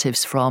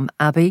positives from.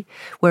 Abby,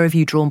 where have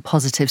you drawn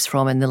positives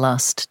from in the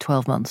last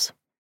 12 months?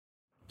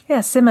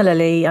 Yeah,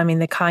 similarly, I mean,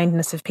 the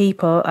kindness of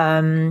people.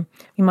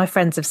 My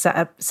friends have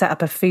set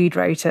up a food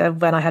rota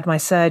when I had my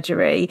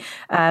surgery,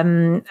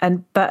 but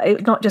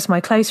not just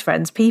my close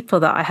friends, people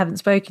that I haven't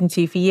spoken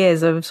to for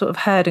years. I've sort of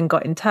heard and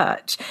got in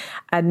touch,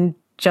 and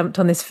jumped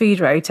on this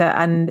food rota,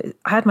 and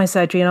I had my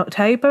surgery in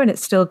October and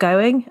it's still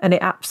going, and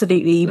it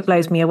absolutely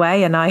blows me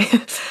away. And I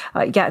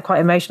get quite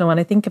emotional when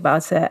I think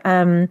about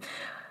it.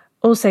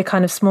 Also,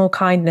 kind of small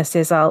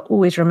kindnesses. I'll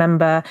always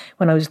remember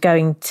when I was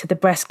going to the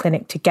breast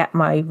clinic to get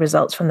my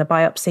results from the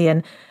biopsy,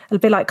 and a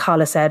bit like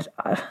Carla said,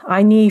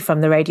 I knew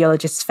from the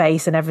radiologist's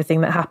face and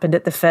everything that happened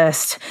at the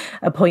first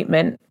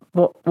appointment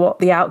what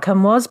the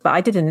outcome was, but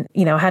I didn't,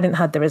 I hadn't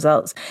had the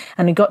results.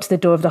 And we got to the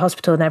door of the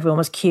hospital and everyone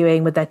was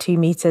queuing with their 2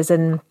 meters,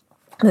 and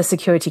the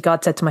security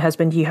guard said to my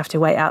husband, "You have to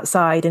wait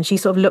outside." And she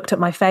sort of looked at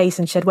my face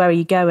and she said, "Where are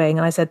you going?"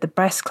 And I said, "The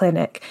breast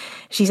clinic."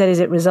 She said, "Is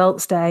it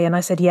results day?" And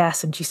I said,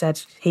 "Yes." And she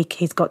said,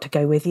 he's got to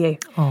go with you.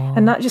 Aww.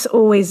 And that just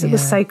always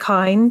was so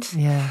kind.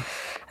 Yeah.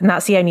 And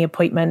that's the only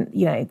appointment,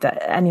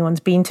 that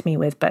anyone's been to me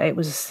with, but it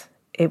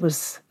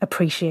was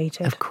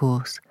appreciated. Of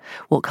course.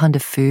 What kind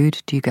of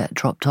food do you get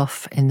dropped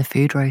off in the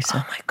food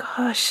rota? Oh my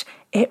gosh.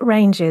 It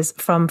ranges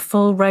from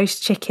full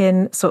roast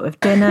chicken sort of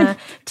dinner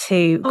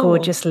to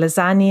gorgeous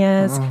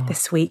lasagnas.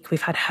 This week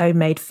we've had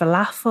homemade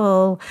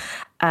falafel.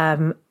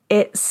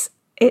 It's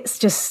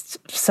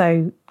just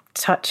so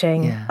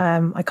touching.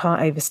 Yeah. I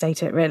can't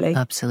overstate it, really.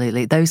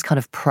 Absolutely. Those kind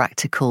of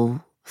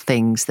practical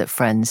things that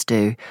friends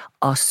do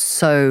are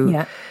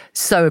so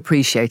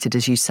appreciated,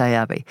 as you say,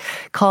 Abby.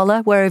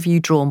 Carla, where have you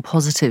drawn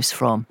positives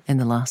from in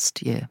the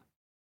last year?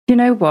 You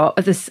know what?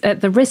 At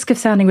the risk of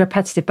sounding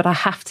repetitive, but I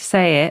have to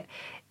say it,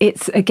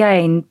 it's,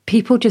 again,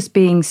 people just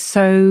being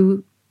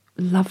so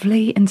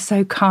lovely and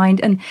so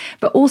kind,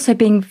 but also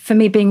being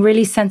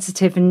really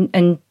sensitive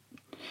and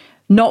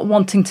not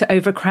wanting to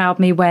overcrowd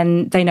me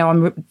when they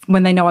know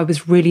I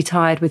was really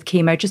tired with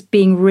chemo, just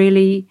being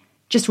really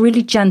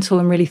gentle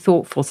and really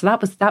thoughtful. So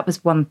that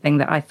was one thing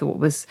that I thought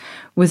was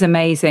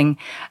amazing.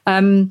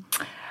 And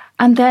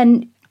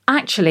then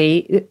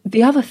actually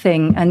the other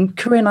thing, and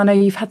Corinne, I know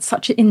you've had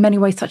in many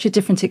ways such a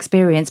different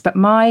experience, but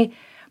my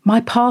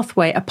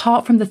pathway,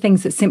 apart from the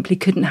things that simply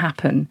couldn't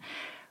happen,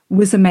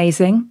 was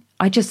amazing.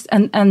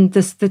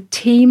 The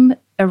team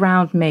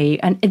around me,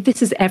 and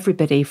this is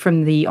everybody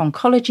from the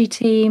oncology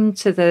team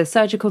to the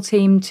surgical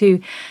team to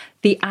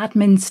the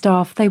admin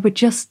staff, they were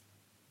just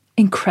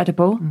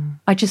incredible.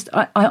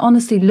 I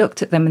honestly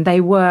looked at them and they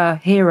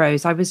were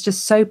heroes. I was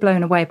just so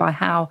blown away by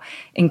how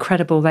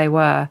incredible they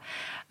were.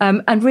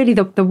 And really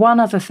the one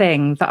other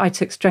thing that I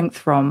took strength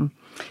from,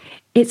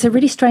 it's a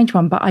really strange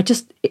one, but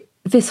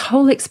this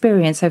whole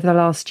experience over the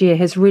last year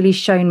has really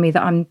shown me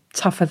that I'm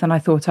tougher than I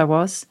thought I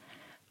was.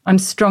 I'm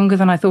stronger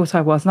than I thought I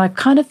was. And I've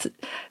kind of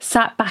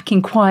sat back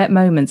in quiet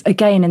moments,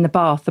 again in the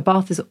bath. The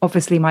bath is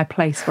obviously my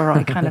place where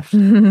I kind of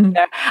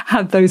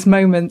had those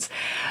moments.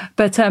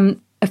 But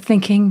of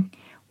thinking,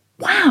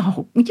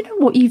 wow, you know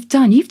what you've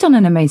done? You've done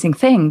an amazing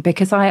thing,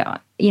 because I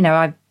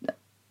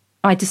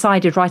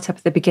decided right up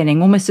at the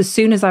beginning, almost as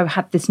soon as I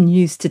had this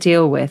news to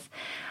deal with,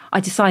 I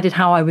decided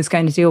how I was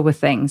going to deal with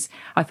things.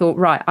 I thought,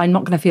 right, I'm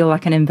not going to feel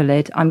like an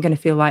invalid. I'm going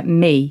to feel like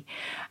me.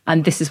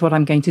 And this is what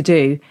I'm going to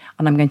do.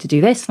 And I'm going to do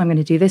this, and I'm going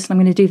to do this, and I'm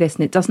going to do this.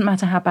 And it doesn't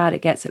matter how bad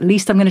it gets. At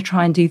least I'm going to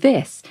try and do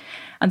this.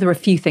 And there were a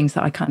few things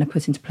that I kind of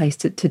put into place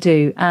to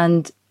do.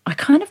 And I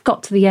kind of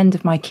got to the end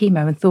of my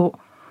chemo and thought,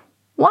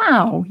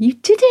 wow, you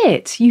did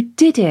it. You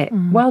did it.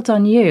 Well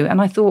done, you. And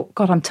I thought,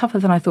 God, I'm tougher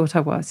than I thought I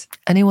was.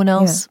 Anyone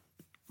else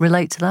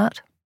relate to that?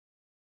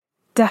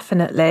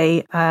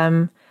 Definitely.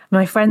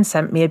 My friend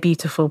sent me a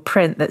beautiful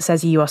print that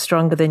says "You are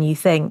stronger than you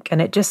think,"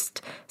 and it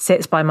just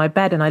sits by my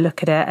bed, and I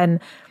look at it and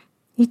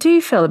you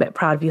do feel a bit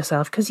proud of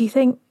yourself, because you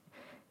think,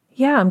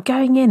 yeah, I'm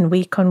going in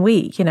week on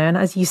week, and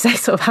as you say,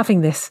 sort of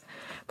having this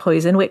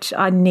poison, which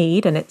I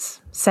need, and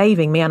it's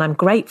saving me, and I'm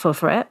grateful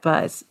for it,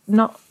 but it's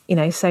not,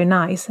 so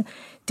nice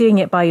doing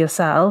it by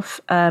yourself,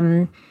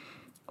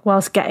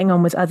 whilst getting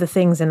on with other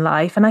things in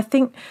life. And I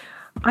think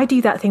I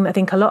do that thing that I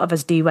think a lot of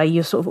us do, where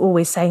you're sort of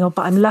always saying, oh,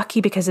 but I'm lucky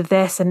because of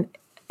this, and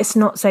it's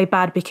not so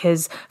bad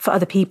because for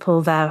other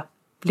people they're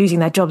losing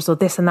their jobs or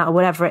this and that or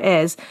whatever it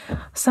is.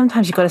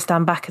 Sometimes you've got to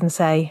stand back and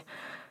say,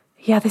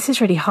 yeah, this is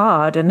really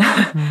hard, and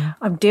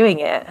I'm doing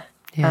it.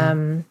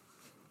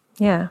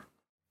 Yeah.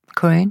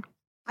 Corinne?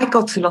 I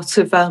got a lot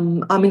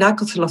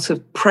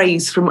of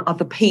praise from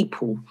other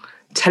people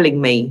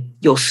telling me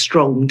you're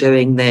strong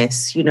doing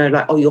this,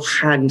 like, oh, you're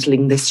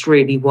handling this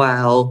really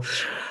well.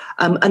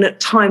 And at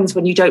times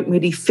when you don't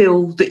really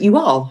feel that you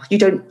are, you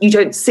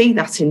don't see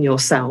that in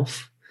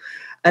yourself.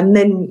 And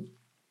then,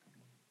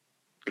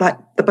 like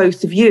the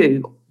both of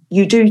you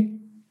do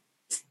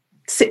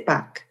sit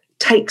back,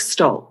 take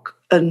stock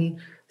and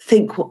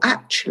think, well,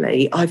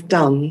 actually, I've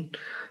done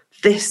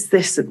this,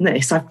 and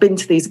this. I've been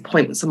to these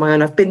appointments on my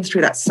own. I've been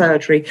through that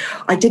surgery.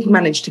 I did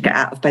manage to get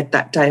out of bed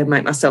that day and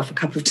make myself a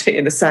cup of tea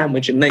and a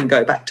sandwich and then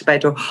go back to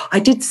bed. Or I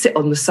did sit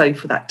on the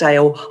sofa that day,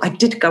 or I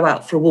did go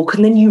out for a walk.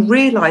 And then you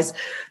realise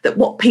that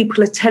what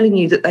people are telling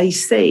you that they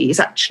see is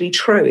actually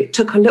true. It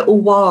took a little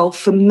while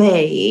for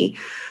me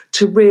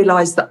to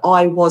realise that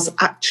I was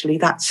actually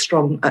that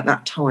strong at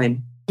that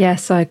time.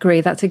 Yes, I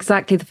agree. That's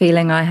exactly the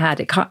feeling I had.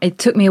 It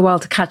took me a while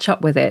to catch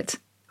up with it.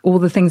 All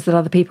the things that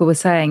other people were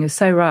saying was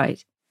so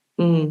right.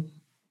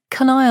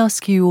 Can I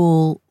ask you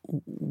all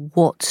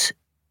what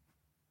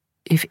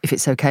if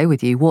it's okay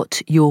with you,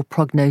 what your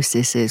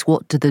prognosis is.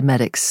 What do the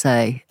medics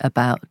say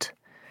about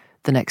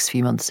the next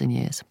few months and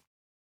years?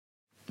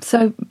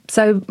 So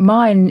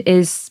mine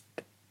is,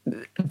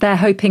 they're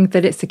hoping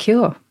that it's a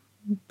cure.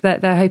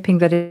 They're hoping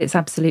that it's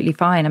absolutely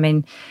fine. I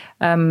mean,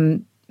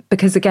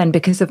 because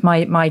of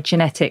my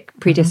genetic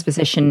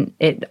predisposition,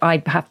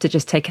 I have to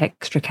just take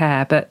extra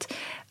care. But,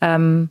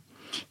 for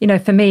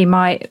me,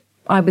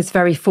 I was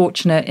very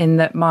fortunate in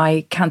that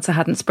my cancer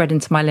hadn't spread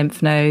into my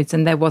lymph nodes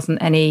and there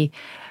wasn't any,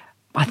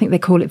 I think they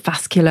call it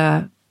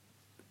vascular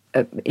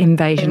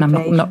invasion.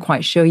 I'm not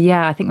quite sure.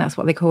 Yeah, I think that's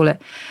what they call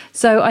it.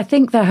 So I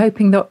think they're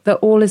hoping that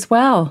all is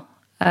well.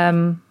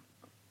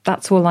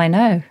 That's all I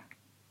know.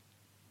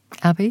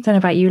 Abby? I don't know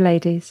about you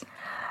ladies.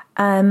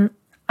 I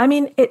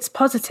mean, it's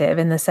positive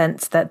in the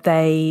sense that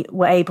they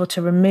were able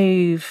to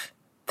remove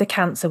the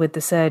cancer with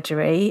the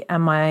surgery,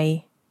 and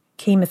my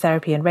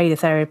chemotherapy and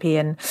radiotherapy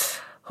and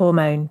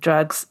hormone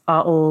drugs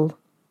are all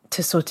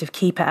to sort of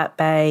keep it at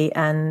bay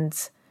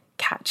and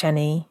catch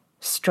any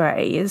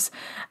strays.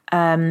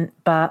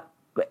 But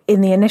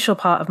in the initial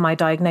part of my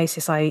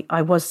diagnosis, I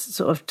was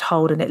sort of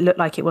told, and it looked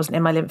like it wasn't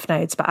in my lymph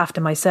nodes, but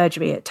after my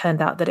surgery, it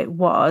turned out that it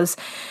was,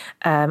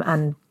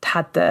 and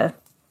had the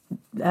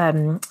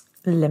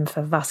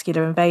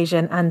lymphovascular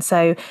invasion. And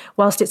so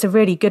whilst it's a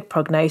really good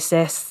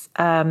prognosis,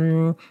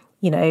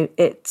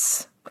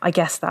 it's, I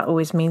guess that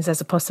always means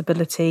there's a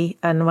possibility.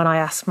 And when I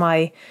ask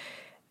my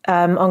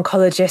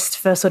oncologist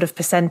for sort of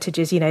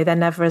percentages, they're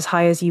never as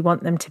high as you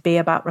want them to be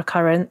about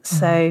recurrence.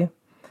 So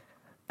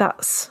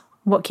that's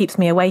what keeps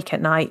me awake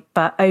at night.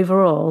 But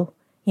overall,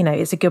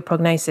 it's a good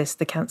prognosis.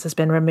 The cancer's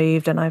been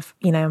removed and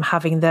I'm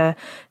having the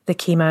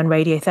chemo and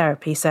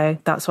radiotherapy. So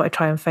that's what I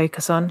try and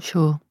focus on.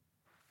 Sure.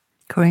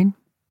 Corinne?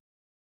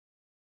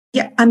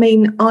 Yeah, I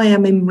mean, I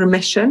am in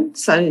remission.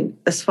 So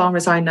as far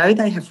as I know,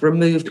 they have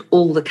removed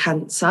all the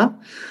cancer.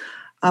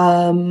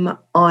 I'm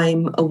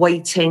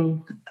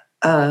awaiting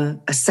a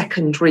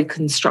second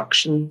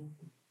reconstruction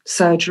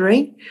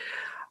surgery.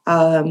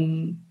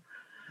 And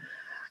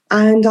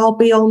I'll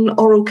be on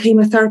oral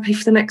chemotherapy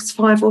for the next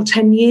 5 or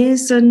 10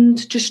 years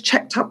and just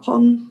checked up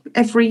on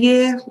every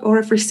year or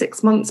every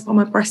 6 months by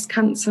my breast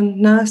cancer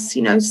nurse,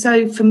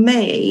 So for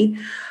me,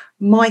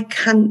 my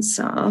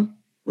cancer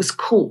was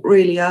caught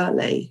really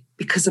early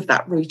because of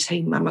that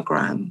routine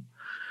mammogram.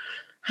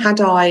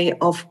 Had I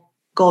have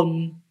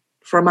gone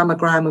for a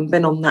mammogram and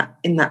been on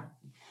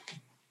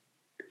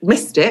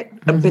missed it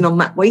and been on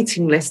that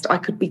waiting list, I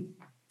could be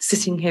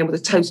sitting here with a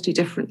totally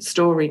different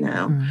story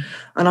now.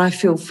 And I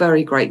feel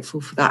very grateful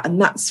for that. And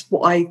that's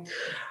what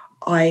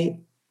I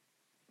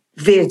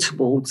veer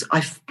towards.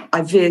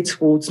 I veer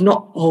towards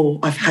not,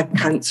 I've had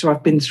cancer,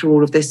 I've been through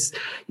all of this.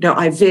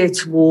 I veer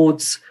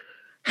towards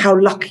how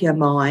lucky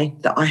am I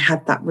that I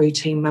had that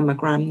routine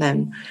mammogram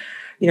then.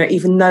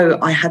 Even though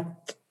I had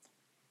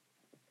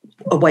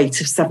a wait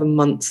of 7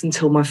 months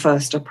until my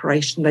first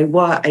operation, they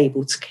were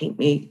able to keep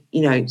me,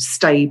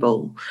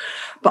 stable.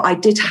 But I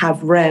did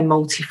have rare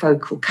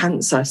multifocal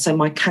cancer. So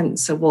my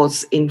cancer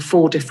was in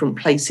 4 different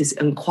places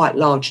and quite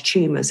large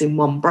tumours in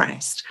one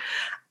breast.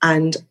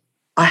 And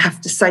I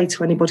have to say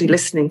to anybody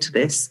listening to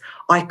this,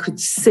 I could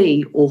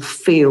see or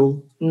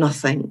feel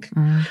nothing.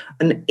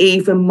 And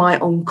even my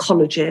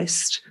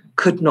oncologist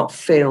could not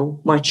feel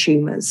my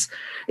tumours,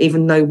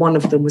 even though one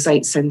of them was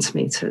 8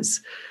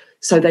 centimetres.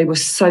 So they were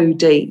so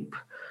deep.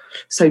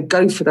 So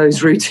go for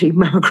those routine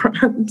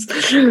mammograms.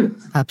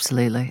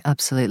 Absolutely,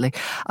 absolutely.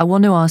 I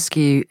want to ask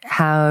you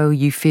how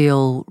you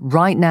feel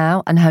right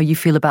now and how you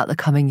feel about the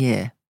coming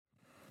year.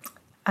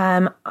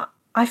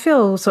 I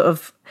feel sort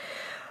of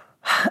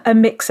a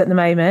mix at the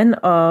moment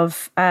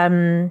of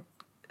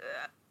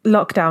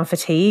lockdown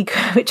fatigue,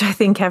 which I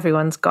think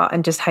everyone's got,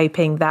 and just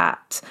hoping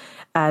that,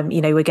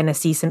 we're going to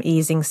see some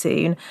easing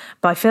soon.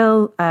 But I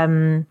feel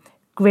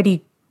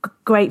really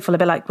grateful, a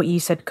bit like what you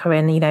said,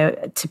 Corinne,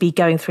 to be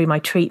going through my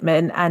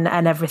treatment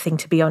and everything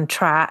to be on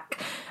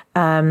track.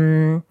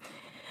 And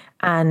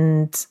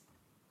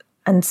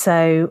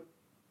so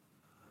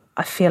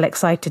I feel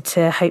excited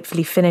to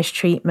hopefully finish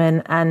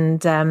treatment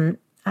and,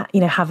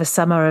 have a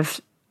summer of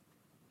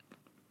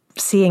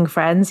seeing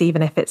friends,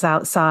 even if it's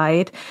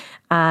outside,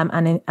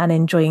 and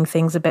enjoying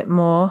things a bit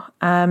more,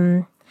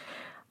 and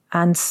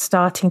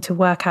starting to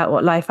work out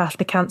what life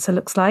after cancer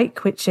looks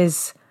like, which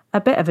is a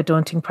bit of a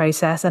daunting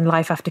process, and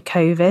life after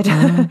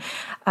COVID.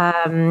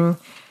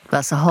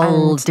 That's a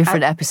whole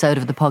different episode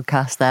of the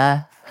podcast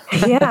there.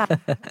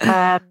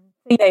 Yeah.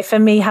 For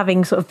me,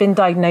 having sort of been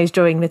diagnosed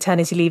during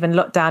maternity leave and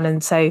lockdown,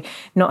 and so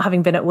not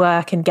having been at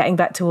work and getting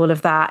back to all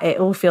of that, it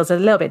all feels a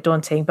little bit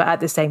daunting, but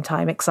at the same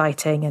time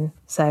exciting. And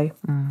so,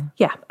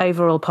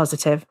 overall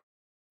positive.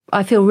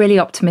 I feel really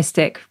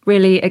optimistic,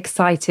 really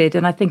excited.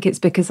 And I think it's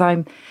because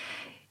I'm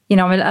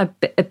a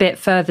bit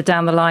further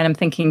down the line. I'm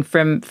thinking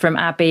from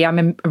Abby. I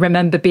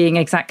remember being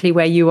exactly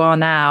where you are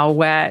now,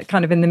 where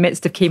kind of in the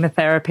midst of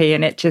chemotherapy,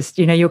 and it just,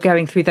 you're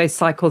going through those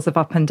cycles of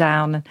up and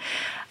down.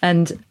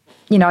 And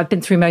I've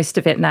been through most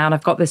of it now, and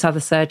I've got this other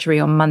surgery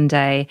on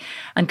Monday.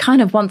 And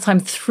kind of once I'm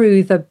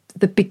through the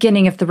the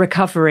beginning of the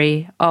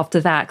recovery after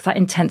that, 'cause that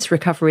intense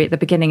recovery at the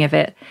beginning of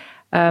it.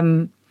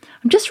 I'm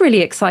just really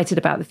excited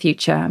about the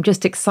future. I'm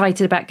just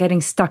excited about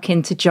getting stuck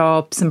into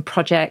jobs and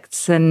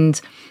projects and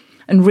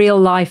real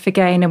life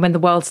again. And when the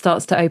world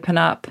starts to open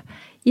up,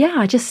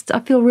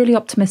 I feel really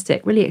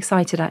optimistic, really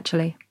excited,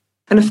 actually.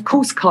 And of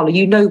course, Carla,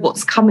 you know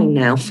what's coming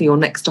now for your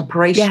next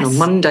operation on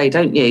Monday,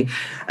 don't you?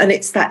 And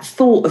it's that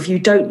thought of you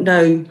don't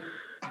know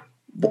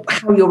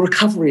how your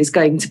recovery is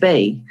going to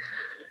be.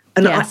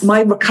 And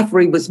my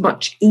recovery was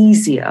much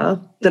easier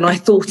than I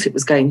thought it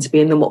was going to be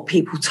and than what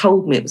people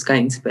told me it was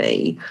going to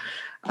be.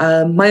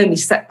 My only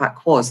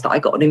setback was that I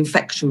got an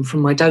infection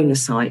from my donor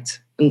site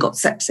and got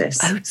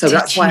sepsis. So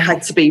that's why I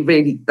had to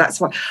be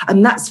that's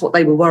what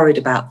they were worried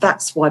about.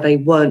 That's why they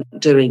weren't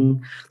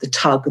doing the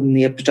tug and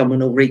the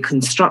abdominal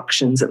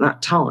reconstructions at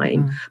that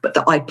time, but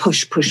that I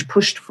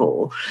pushed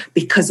for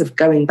because of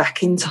going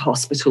back into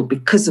hospital,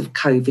 because of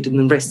COVID and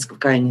the risk of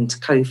going into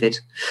COVID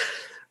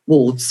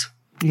wards.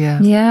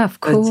 Yeah, of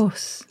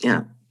course.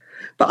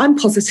 But I'm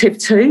positive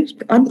too.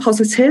 I'm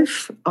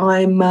positive.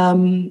 I'm,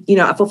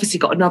 I've obviously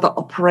got another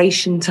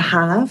operation to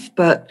have,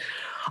 but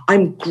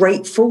I'm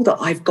grateful that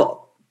I've got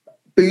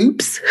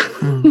boobs.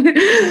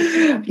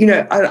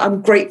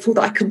 I'm grateful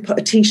that I can put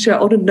a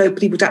T-shirt on and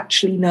nobody would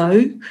actually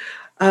know.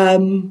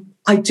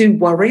 I do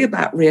worry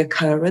about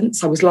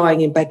reoccurrence. I was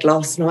lying in bed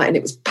last night and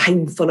it was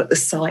painful at the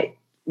site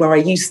where I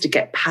used to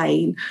get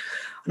pain.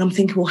 And I'm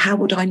thinking, well, how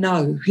would I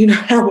know?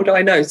 How would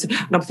I know?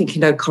 And I'm thinking,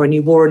 no, Corinne,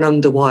 you wore an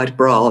underwired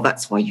bra.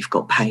 That's why you've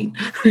got pain.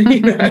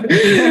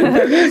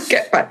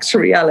 Get back to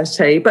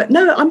reality. But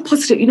no, I'm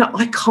positive.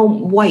 I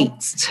can't wait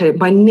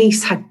my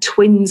niece had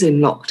twins in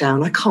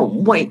lockdown. I can't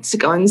wait to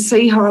go and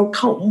see her. I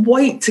can't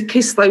wait to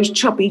kiss those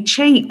chubby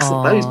cheeks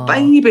of those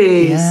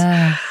babies.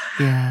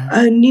 Yeah.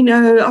 And,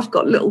 I've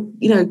got little,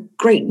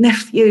 great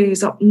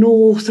nephews up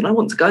north and I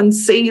want to go and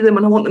see them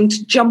and I want them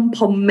to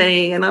jump on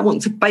me and I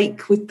want to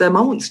bake with them.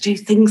 I want to do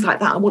things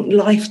like that. I want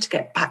life to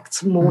get back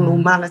to more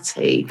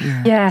normality.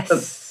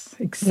 Yes,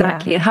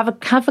 exactly. And have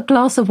a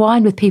glass of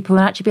wine with people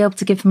and actually be able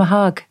to give them a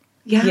hug.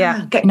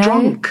 Get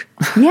drunk.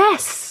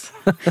 Yes.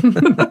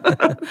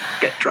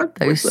 Get drunk.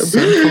 Those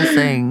simple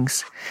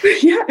things.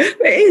 Yeah, it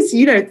is,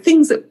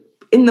 things that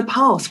in the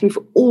past we've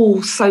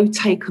all so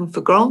taken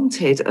for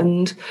granted,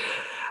 and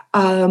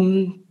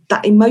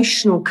that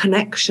emotional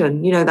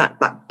connection,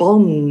 that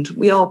bond,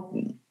 we're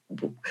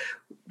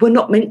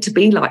not meant to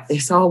be like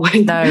this, are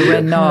we? No,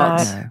 we're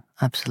not. No,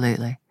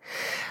 absolutely.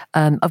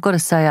 I've got to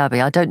say,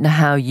 Abby, I don't know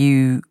how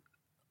you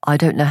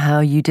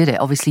did it.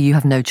 Obviously you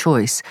have no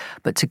choice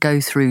but to go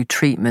through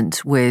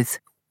treatment with,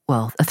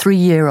 a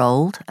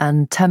 3-year-old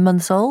and 10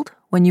 months old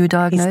when you were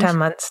diagnosed? He's 10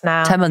 months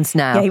now. 10 months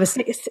now. Yeah, he was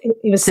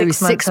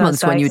 6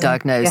 months when you were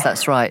diagnosed. Yeah.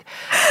 That's right.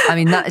 I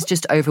mean, that is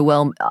just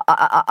overwhelming.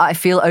 I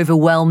feel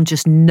overwhelmed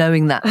just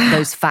knowing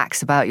those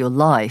facts about your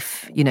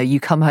life. You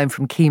come home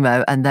from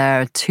chemo and there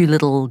are 2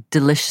 little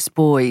delicious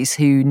boys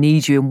who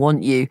need you and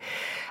want you,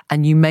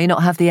 and you may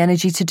not have the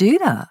energy to do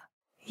that.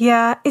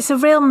 Yeah, it's a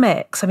real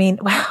mix. I mean,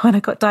 when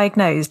I got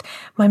diagnosed,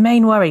 my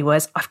main worry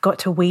was I've got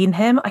to wean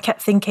him. I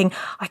kept thinking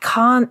I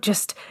can't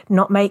just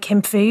not make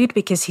him food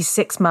because he's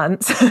 6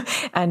 months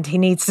and he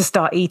needs to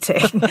start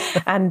eating.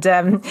 And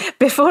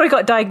before I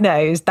got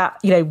diagnosed, that,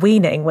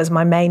 weaning was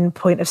my main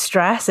point of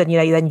stress. And,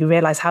 then you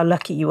realise how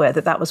lucky you were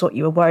that was what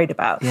you were worried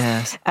about.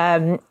 Yes.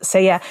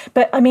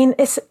 But I mean,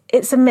 it's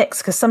a mix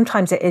because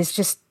sometimes it is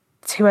just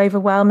too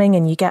overwhelming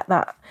and you get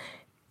that,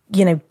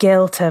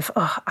 guilt of,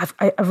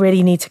 I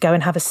really need to go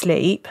and have a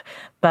sleep.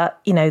 But,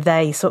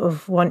 they sort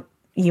of want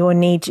you or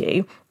need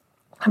you.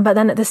 But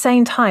then at the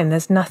same time,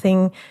 there's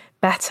nothing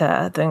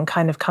better than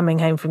kind of coming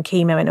home from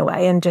chemo in a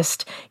way and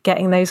just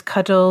getting those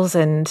cuddles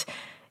and,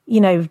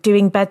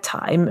 doing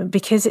bedtime,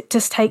 because it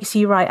just takes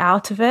you right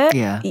out of it.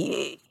 Yeah.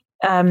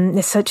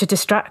 It's such a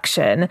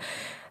distraction.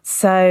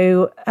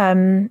 So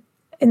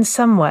in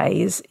some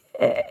ways,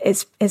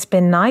 it's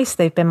been nice.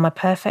 They've been my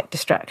perfect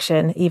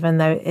distraction, even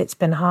though it's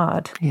been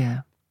hard.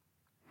 Yeah.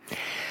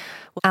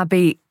 Well,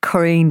 Abby,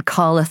 Corinne,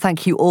 Carla,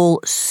 thank you all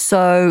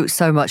so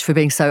much for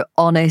being so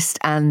honest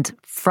and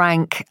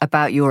frank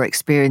about your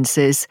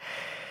experiences.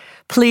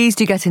 Please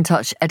do get in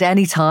touch at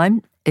any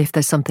time if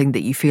there's something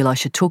that you feel I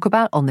should talk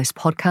about on this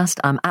podcast.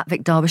 I'm at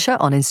Vic Derbyshire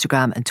on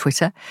Instagram and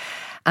Twitter.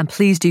 And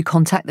please do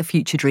contact the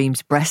Future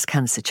Dreams Breast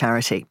Cancer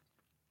Charity.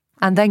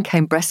 And Then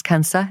Came Breast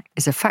Cancer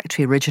is a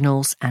Factory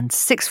Originals and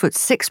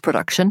 6'6"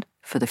 production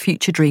for the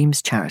Future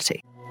Dreams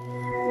charity.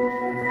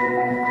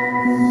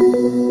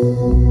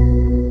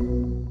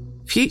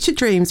 Future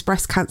Dreams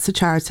Breast Cancer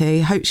Charity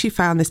hopes you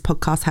found this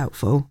podcast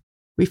helpful.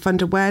 We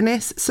fund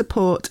awareness,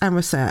 support and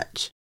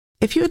research.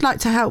 If you would like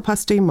to help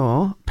us do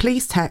more,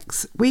 please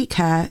text We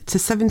Care to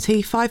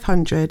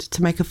 70500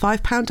 to make a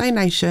 £5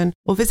 donation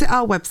or visit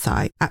our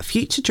website at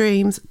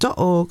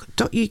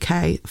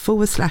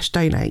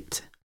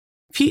futuredreams.org.uk/donate.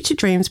 Future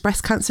Dreams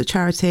Breast Cancer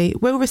Charity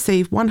will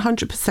receive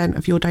 100%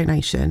 of your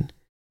donation.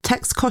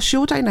 Text costs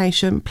your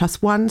donation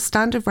plus 1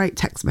 standard rate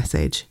text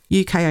message,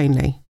 UK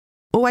only.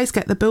 Always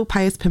get the bill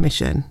payer's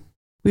permission.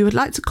 We would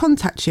like to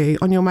contact you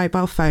on your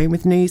mobile phone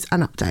with news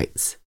and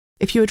updates.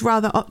 If you would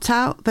rather opt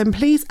out, then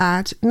please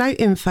add no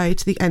info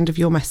to the end of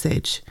your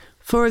message.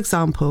 For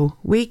example,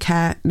 we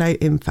care, no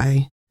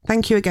info.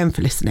 Thank you again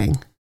for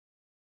listening.